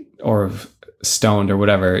like, or stoned or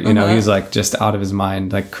whatever. You know, he was like just out of his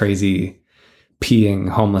mind, like crazy peeing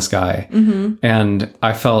homeless guy. And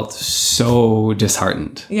I felt so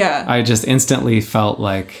disheartened. Yeah. I just instantly felt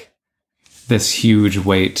like this huge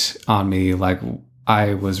weight on me, like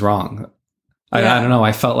I was wrong. I don't know.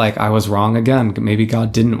 I felt like I was wrong again. Maybe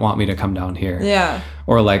God didn't want me to come down here. Yeah.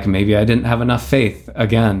 Or like maybe I didn't have enough faith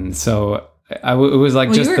again. So it was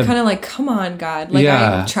like, you were kind of like, come on, God. Like,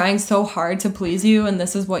 I'm trying so hard to please you, and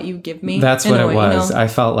this is what you give me. That's what it was. You know? I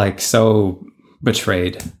felt like so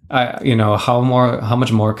betrayed. How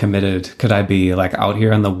much more committed could I be, like out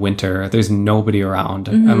here in the winter? There's nobody around.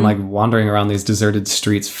 I'm like wandering around these deserted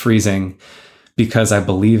streets, freezing, because I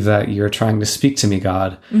believe that you're trying to speak to me,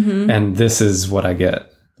 God. And this is what I get.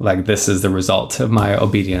 Like, this is the result of my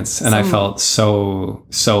obedience. And I felt so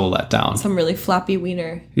let down. Some really floppy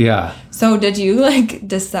wiener. Yeah. So did you like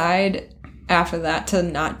decide after that to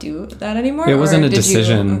not do that anymore? It wasn't a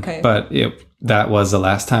decision, but that was the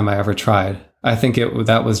last time I ever tried. I think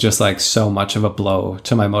that was just like so much of a blow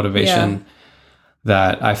to my motivation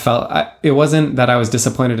that I felt, it wasn't that I was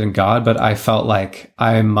disappointed in God, but I felt like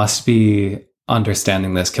I must be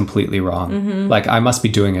understanding this completely wrong. Like I must be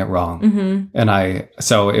doing it wrong. And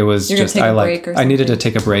so it was I needed to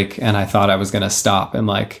take a break, and I thought I was going to stop and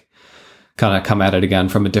like kind of come at it again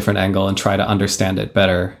from a different angle and try to understand it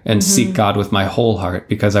better and seek God with my whole heart,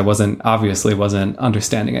 because I obviously wasn't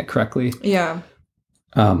understanding it correctly. Yeah.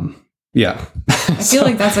 Yeah. I feel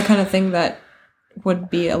like that's the kind of thing that would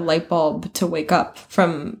be a light bulb to wake up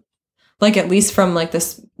from, like, at least from like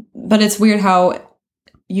this, but it's weird how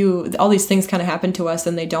all these things kind of happen to us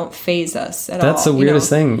and they don't phase us at all. That's the weirdest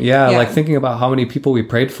thing. Yeah. Like thinking about how many people we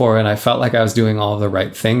prayed for, and I felt like I was doing all of the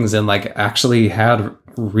right things and like actually had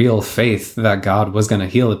real faith that God was going to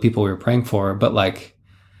heal the people we were praying for. But like,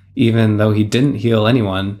 even though he didn't heal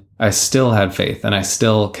anyone, I still had faith, and I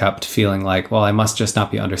still kept feeling like, well, I must just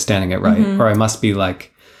not be understanding it right. Or I must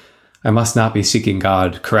not be seeking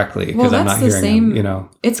God correctly because I'm not hearing him,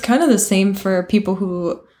 It's kind of the same for people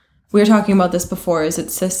who, we were talking about this before, is it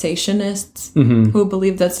cessationists who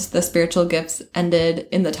believe that the spiritual gifts ended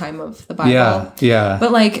in the time of the Bible. Yeah.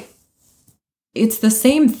 But like, it's the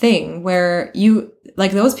same thing where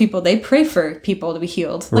like those people, they pray for people to be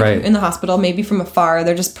healed, like in the hospital, maybe from afar.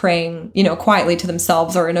 They're just praying, quietly to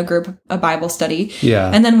themselves or in a group, a Bible study. Yeah.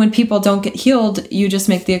 And then when people don't get healed, you just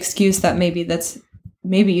make the excuse that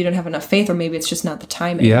maybe you don't have enough faith, or maybe it's just not the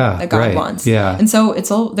timing that God wants. Yeah. And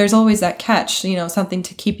so there's always that catch, something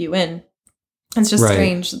to keep you in. It's just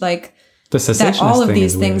strange, like that all of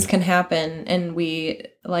these things can happen and we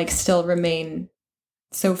like still remain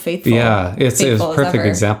so faithful. Yeah. It's a perfect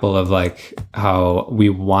example of like how we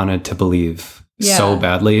wanted to believe so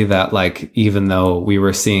badly that like, even though we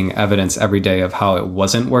were seeing evidence every day of how it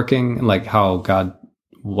wasn't working, like how God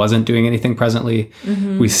wasn't doing anything presently,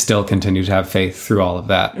 we still continue to have faith through all of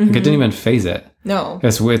that. Like, it didn't even phase it. No.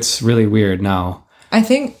 It's really weird now. I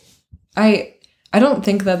think I don't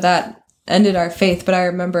think that ended our faith, but I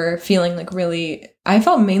remember feeling like I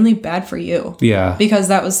felt mainly bad for you. Yeah. Because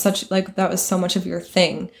that was so much of your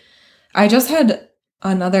thing. I just had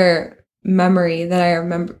another memory that I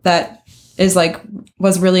remember that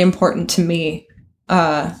was really important to me,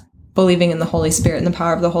 believing in the Holy Spirit and the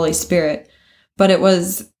power of the Holy Spirit. But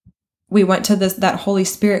we went to that Holy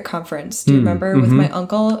Spirit conference. Do you remember with my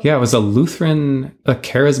uncle? Yeah, it was a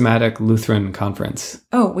charismatic Lutheran conference.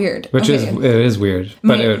 Oh, weird. It is weird.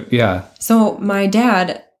 So my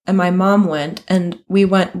dad and my mom went, and we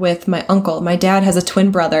went with my uncle. My dad has a twin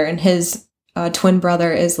brother, and his twin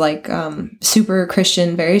brother is like super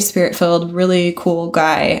Christian, very spirit-filled, really cool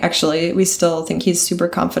guy. Actually, we still think he's super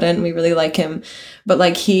confident. We really like him. But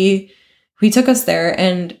like he took us there,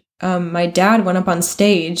 and my dad went up on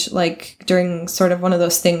stage, like during sort of one of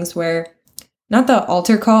those things where, not the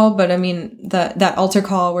altar call, but I mean that altar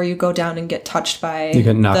call where you go down and get touched by, you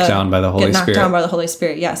get knocked down by the Holy Spirit. Knocked down by the Holy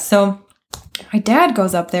Spirit. Yes. So my dad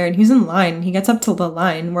goes up there and he's in line. He gets up to the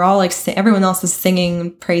line. We're all like, everyone else is singing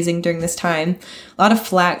and praising during this time. A lot of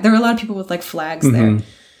there were a lot of people with like flags there,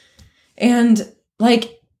 and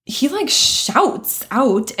like he like shouts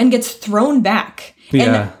out and gets thrown back.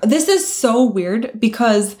 Yeah. And this is so weird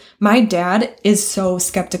because my dad is so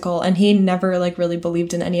skeptical and he never like really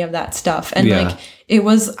believed in any of that stuff. And like I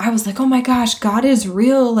was like, oh my gosh, God is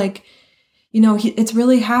real. Like, it's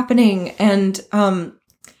really happening. And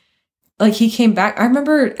like he came back. I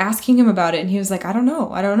remember asking him about it and he was like, I don't know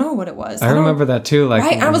what it was. I remember that too. Like,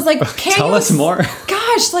 right? I was like, tell us more.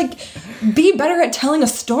 Gosh, like be better at telling a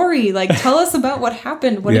story. Like tell us about what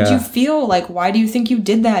happened. What did you feel? Like, why do you think you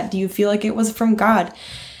did that? Do you feel like it was from God?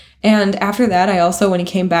 And after that, I also, when he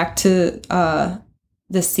came back to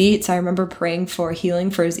the seats, I remember praying for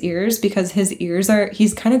healing for his ears, because his ears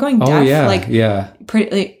he's kind of going deaf,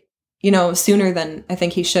 pretty, sooner than I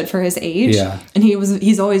think he should for his age. Yeah. And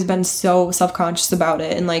he's always been so self-conscious about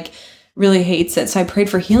it and like really hates it. So I prayed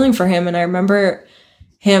for healing for him. And I remember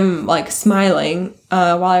him like smiling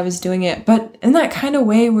while I was doing it, but in that kind of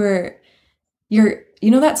way where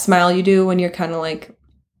that smile you do when you're kind of like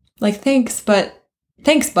thanks, but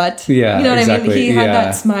yeah, you know what exactly. I mean? He had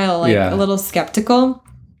that smile, like a little skeptical.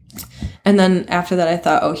 And then after that, I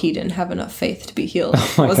thought, oh, he didn't have enough faith to be healed.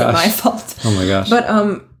 It wasn't my fault. Oh my gosh. But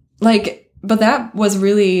but that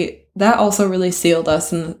also really sealed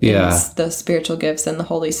us in the spiritual gifts and the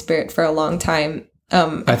Holy Spirit for a long time.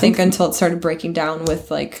 I think until it started breaking down with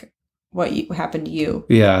like what happened to you.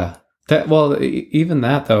 Yeah. Even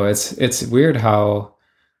that though, it's weird how,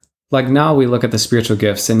 like, now we look at the spiritual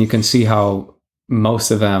gifts and you can see how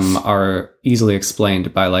most of them are easily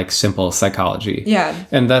explained by like simple psychology. Yeah.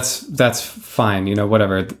 And that's fine,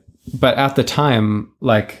 whatever. But at the time,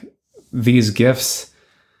 like, these gifts,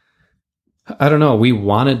 I don't know, we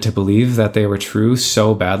wanted to believe that they were true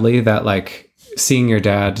so badly that, like, seeing your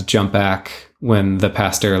dad jump back when the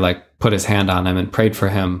pastor like put his hand on him and prayed for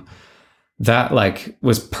him, that like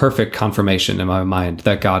was perfect confirmation in my mind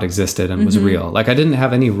that God existed and was real. Like, I didn't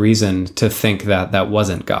have any reason to think that that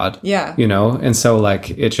wasn't God. Yeah. And so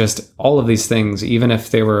like, it just, all of these things, even if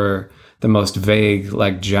they were the most vague,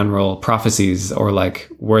 like general prophecies or like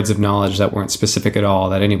words of knowledge that weren't specific at all,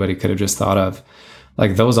 that anybody could have just thought of,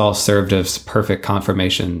 like, those all served as perfect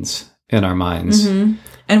confirmations in our minds.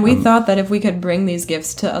 And we thought that if we could bring these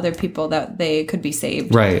gifts to other people, that they could be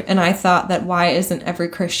saved. Right. And I thought that why isn't every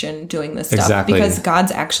Christian doing this stuff? Exactly. Because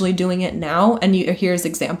God's actually doing it now, and here's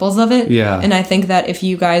examples of it. Yeah. And I think that if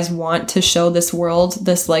you guys want to show this world,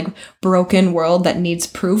 this like broken world that needs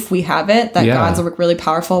proof, we have it, that God's really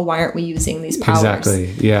powerful. Why aren't we using these powers? Exactly.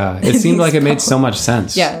 Yeah. It seemed like it made so much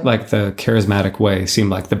sense. Yeah. Like, the charismatic way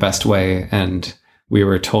seemed like the best way, and we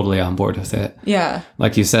were totally on board with it. Yeah.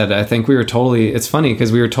 Like you said, I think it's funny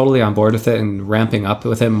because we were totally on board with it and ramping up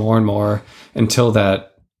with it more and more until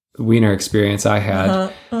that Wiener experience I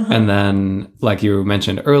had. And then, like you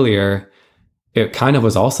mentioned earlier, it kind of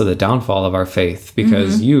was also the downfall of our faith,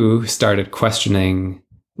 because you started questioning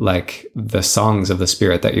like the songs of the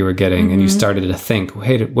Spirit that you were getting, and you started to think,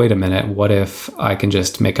 wait a minute, what if I can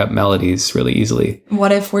just make up melodies really easily?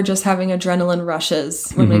 What if we're just having adrenaline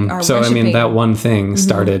rushes when we are So worshiping? I mean, that one thing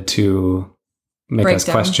started to make us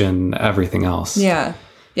question everything else. Yeah.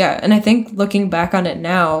 And I think looking back on it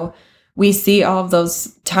now, we see all of those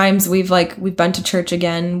times we've been to church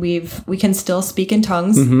again. We can still speak in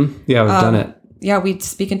tongues. Yeah, we've done it. Yeah, we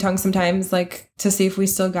speak in tongues sometimes, like, to see if we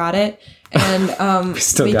still got it. And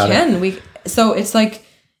we can. So it's like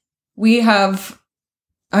we are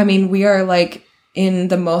like in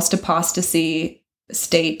the most apostasy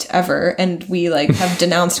state ever, and we like have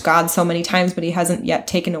denounced God so many times, but he hasn't yet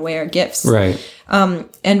taken away our gifts. Right.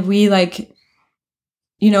 And we like,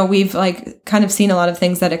 we've like kind of seen a lot of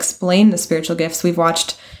things that explain the spiritual gifts. We've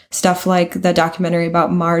watched stuff like the documentary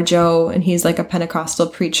about Marjo, and he's like a Pentecostal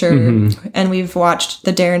preacher. And we've watched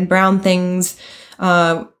the Darren Brown things,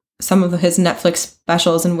 some of his Netflix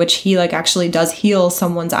specials in which he like actually does heal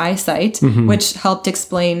someone's eyesight, which helped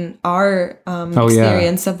explain our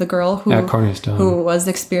experience of the girl who was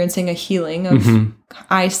experiencing a healing of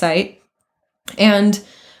eyesight. And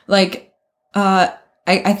like,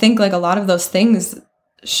 I think like a lot of those things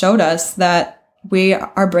showed us that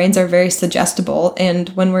our brains are very suggestible. And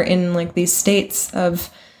when we're in like these states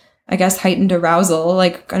of, I guess, heightened arousal,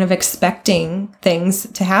 like kind of expecting things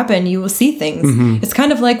to happen, you will see things. It's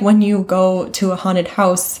kind of like when you go to a haunted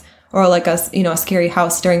house or like a scary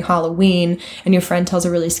house during Halloween, and your friend tells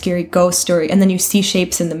a really scary ghost story, and then you see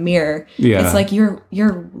shapes in the mirror. Yeah. It's like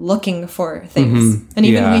you're looking for things. And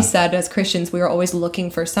even we said as Christians, we are always looking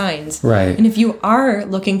for signs. Right. And if you are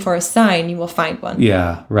looking for a sign, you will find one.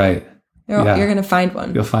 Yeah, right. You're going to find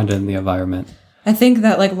one. You'll find it in the environment. I think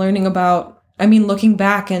that like looking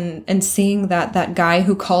back and seeing that guy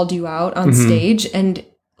who called you out on stage, and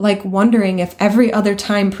like wondering if every other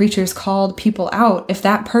time preachers called people out, if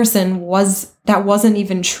that person wasn't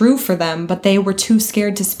even true for them, but they were too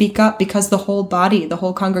scared to speak up because the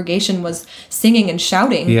whole congregation was singing and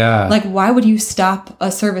shouting. Yeah. Like, why would you stop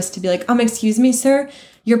a service to be like, excuse me, sir,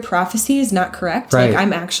 your prophecy is not correct. Right. Like,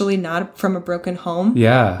 I'm actually not from a broken home.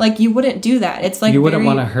 Yeah. Like, you wouldn't do that. It's like you wouldn't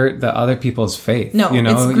want to hurt the other people's faith. No, you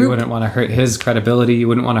wouldn't want to hurt his credibility. You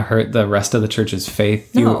wouldn't want to hurt the rest of the church's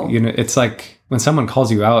faith. No. It's like when someone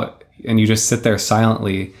calls you out and you just sit there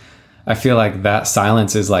silently, I feel like that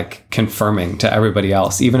silence is like confirming to everybody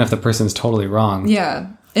else, even if the person's totally wrong.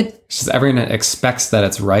 Yeah. It's just everyone expects that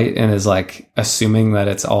it's right and is like assuming that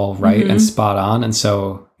it's all right and spot on. And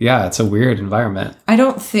so, yeah, it's a weird environment. I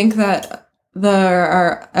don't think that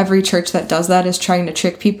every church that does that is trying to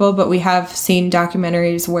trick people, but we have seen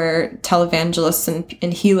documentaries where televangelists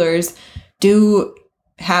and healers do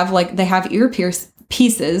have they have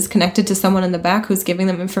pieces connected to someone in the back who's giving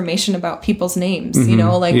them information about people's names,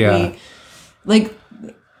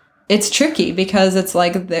 it's tricky because it's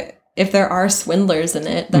if there are swindlers in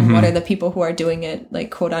it, then what are the people who are doing it,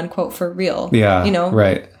 quote unquote, for real? Yeah.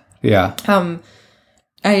 Right. Yeah.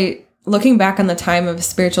 Looking back on the time of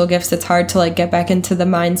spiritual gifts, it's hard to get back into the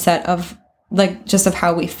mindset of just of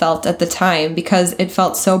how we felt at the time, because it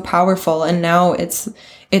felt so powerful. And now it's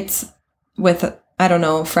with, I don't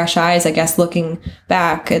know, fresh eyes, I guess, looking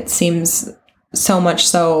back, it seems so much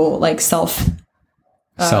so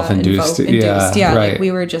self-induced. Yeah. Right.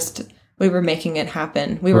 We were making it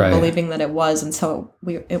happen. We were believing that it was, and so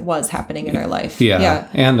it was happening in our life. Yeah.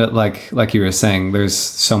 And like you were saying, there's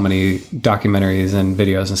so many documentaries and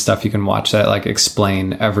videos and stuff you can watch that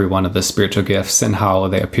explain every one of the spiritual gifts and how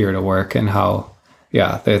they appear to work and how,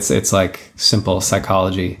 it's like simple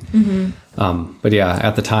psychology. But yeah,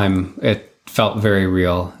 at the time it felt very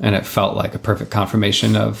real, and it felt like a perfect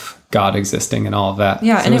confirmation of God existing and all of that.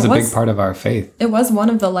 Yeah, so and it was a big part of our faith. It was one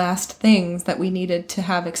of the last things that we needed to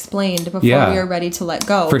have explained before we were ready to let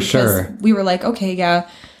go. For sure. We were like, okay,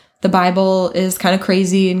 the Bible is kind of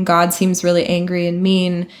crazy, and God seems really angry and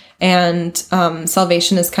mean, and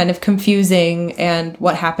salvation is kind of confusing, and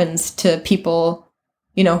what happens to people,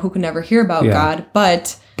 who can never hear about God.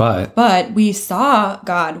 But we saw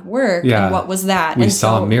God work, and what was that? We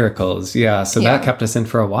saw miracles, so that kept us in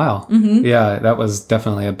for a while. Yeah, that was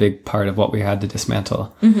definitely a big part of what we had to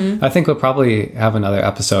dismantle. I think we'll probably have another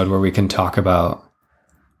episode where we can talk about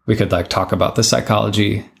the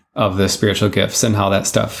psychology of the spiritual gifts and how that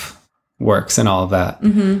stuff works and all of that.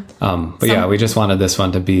 We just wanted this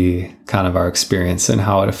one to be kind of our experience and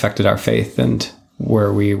how it affected our faith and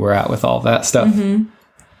where we were at with all of that stuff.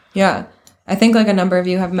 Yeah. I think a number of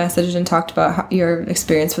you have messaged and talked about your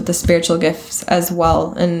experience with the spiritual gifts as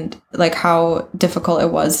well, and how difficult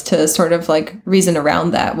it was to sort of reason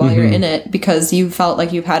around that while you're in it, because you felt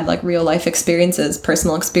like you've had real life experiences,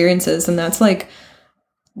 personal experiences, and that's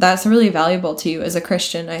really valuable to you as a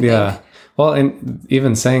Christian, I think. Yeah. Well, and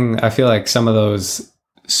even saying, I feel like some of those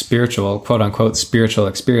spiritual, quote unquote, spiritual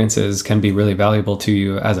experiences can be really valuable to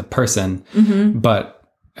you as a person, but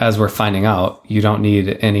as we're finding out, you don't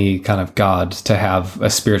need any kind of God to have a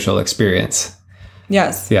spiritual experience.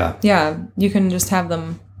 Yes. Yeah. Yeah. You can just have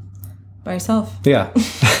them by yourself. Yeah.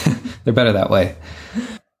 They're better that way.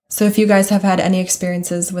 So if you guys have had any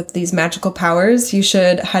experiences with these magical powers, you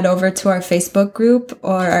should head over to our Facebook group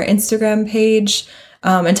or our Instagram page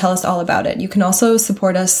and tell us all about it. You can also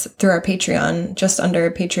support us through our Patreon, just under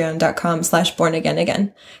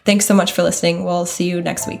patreon.com/bornagainagain. Thanks so much for listening. We'll see you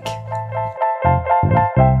next week.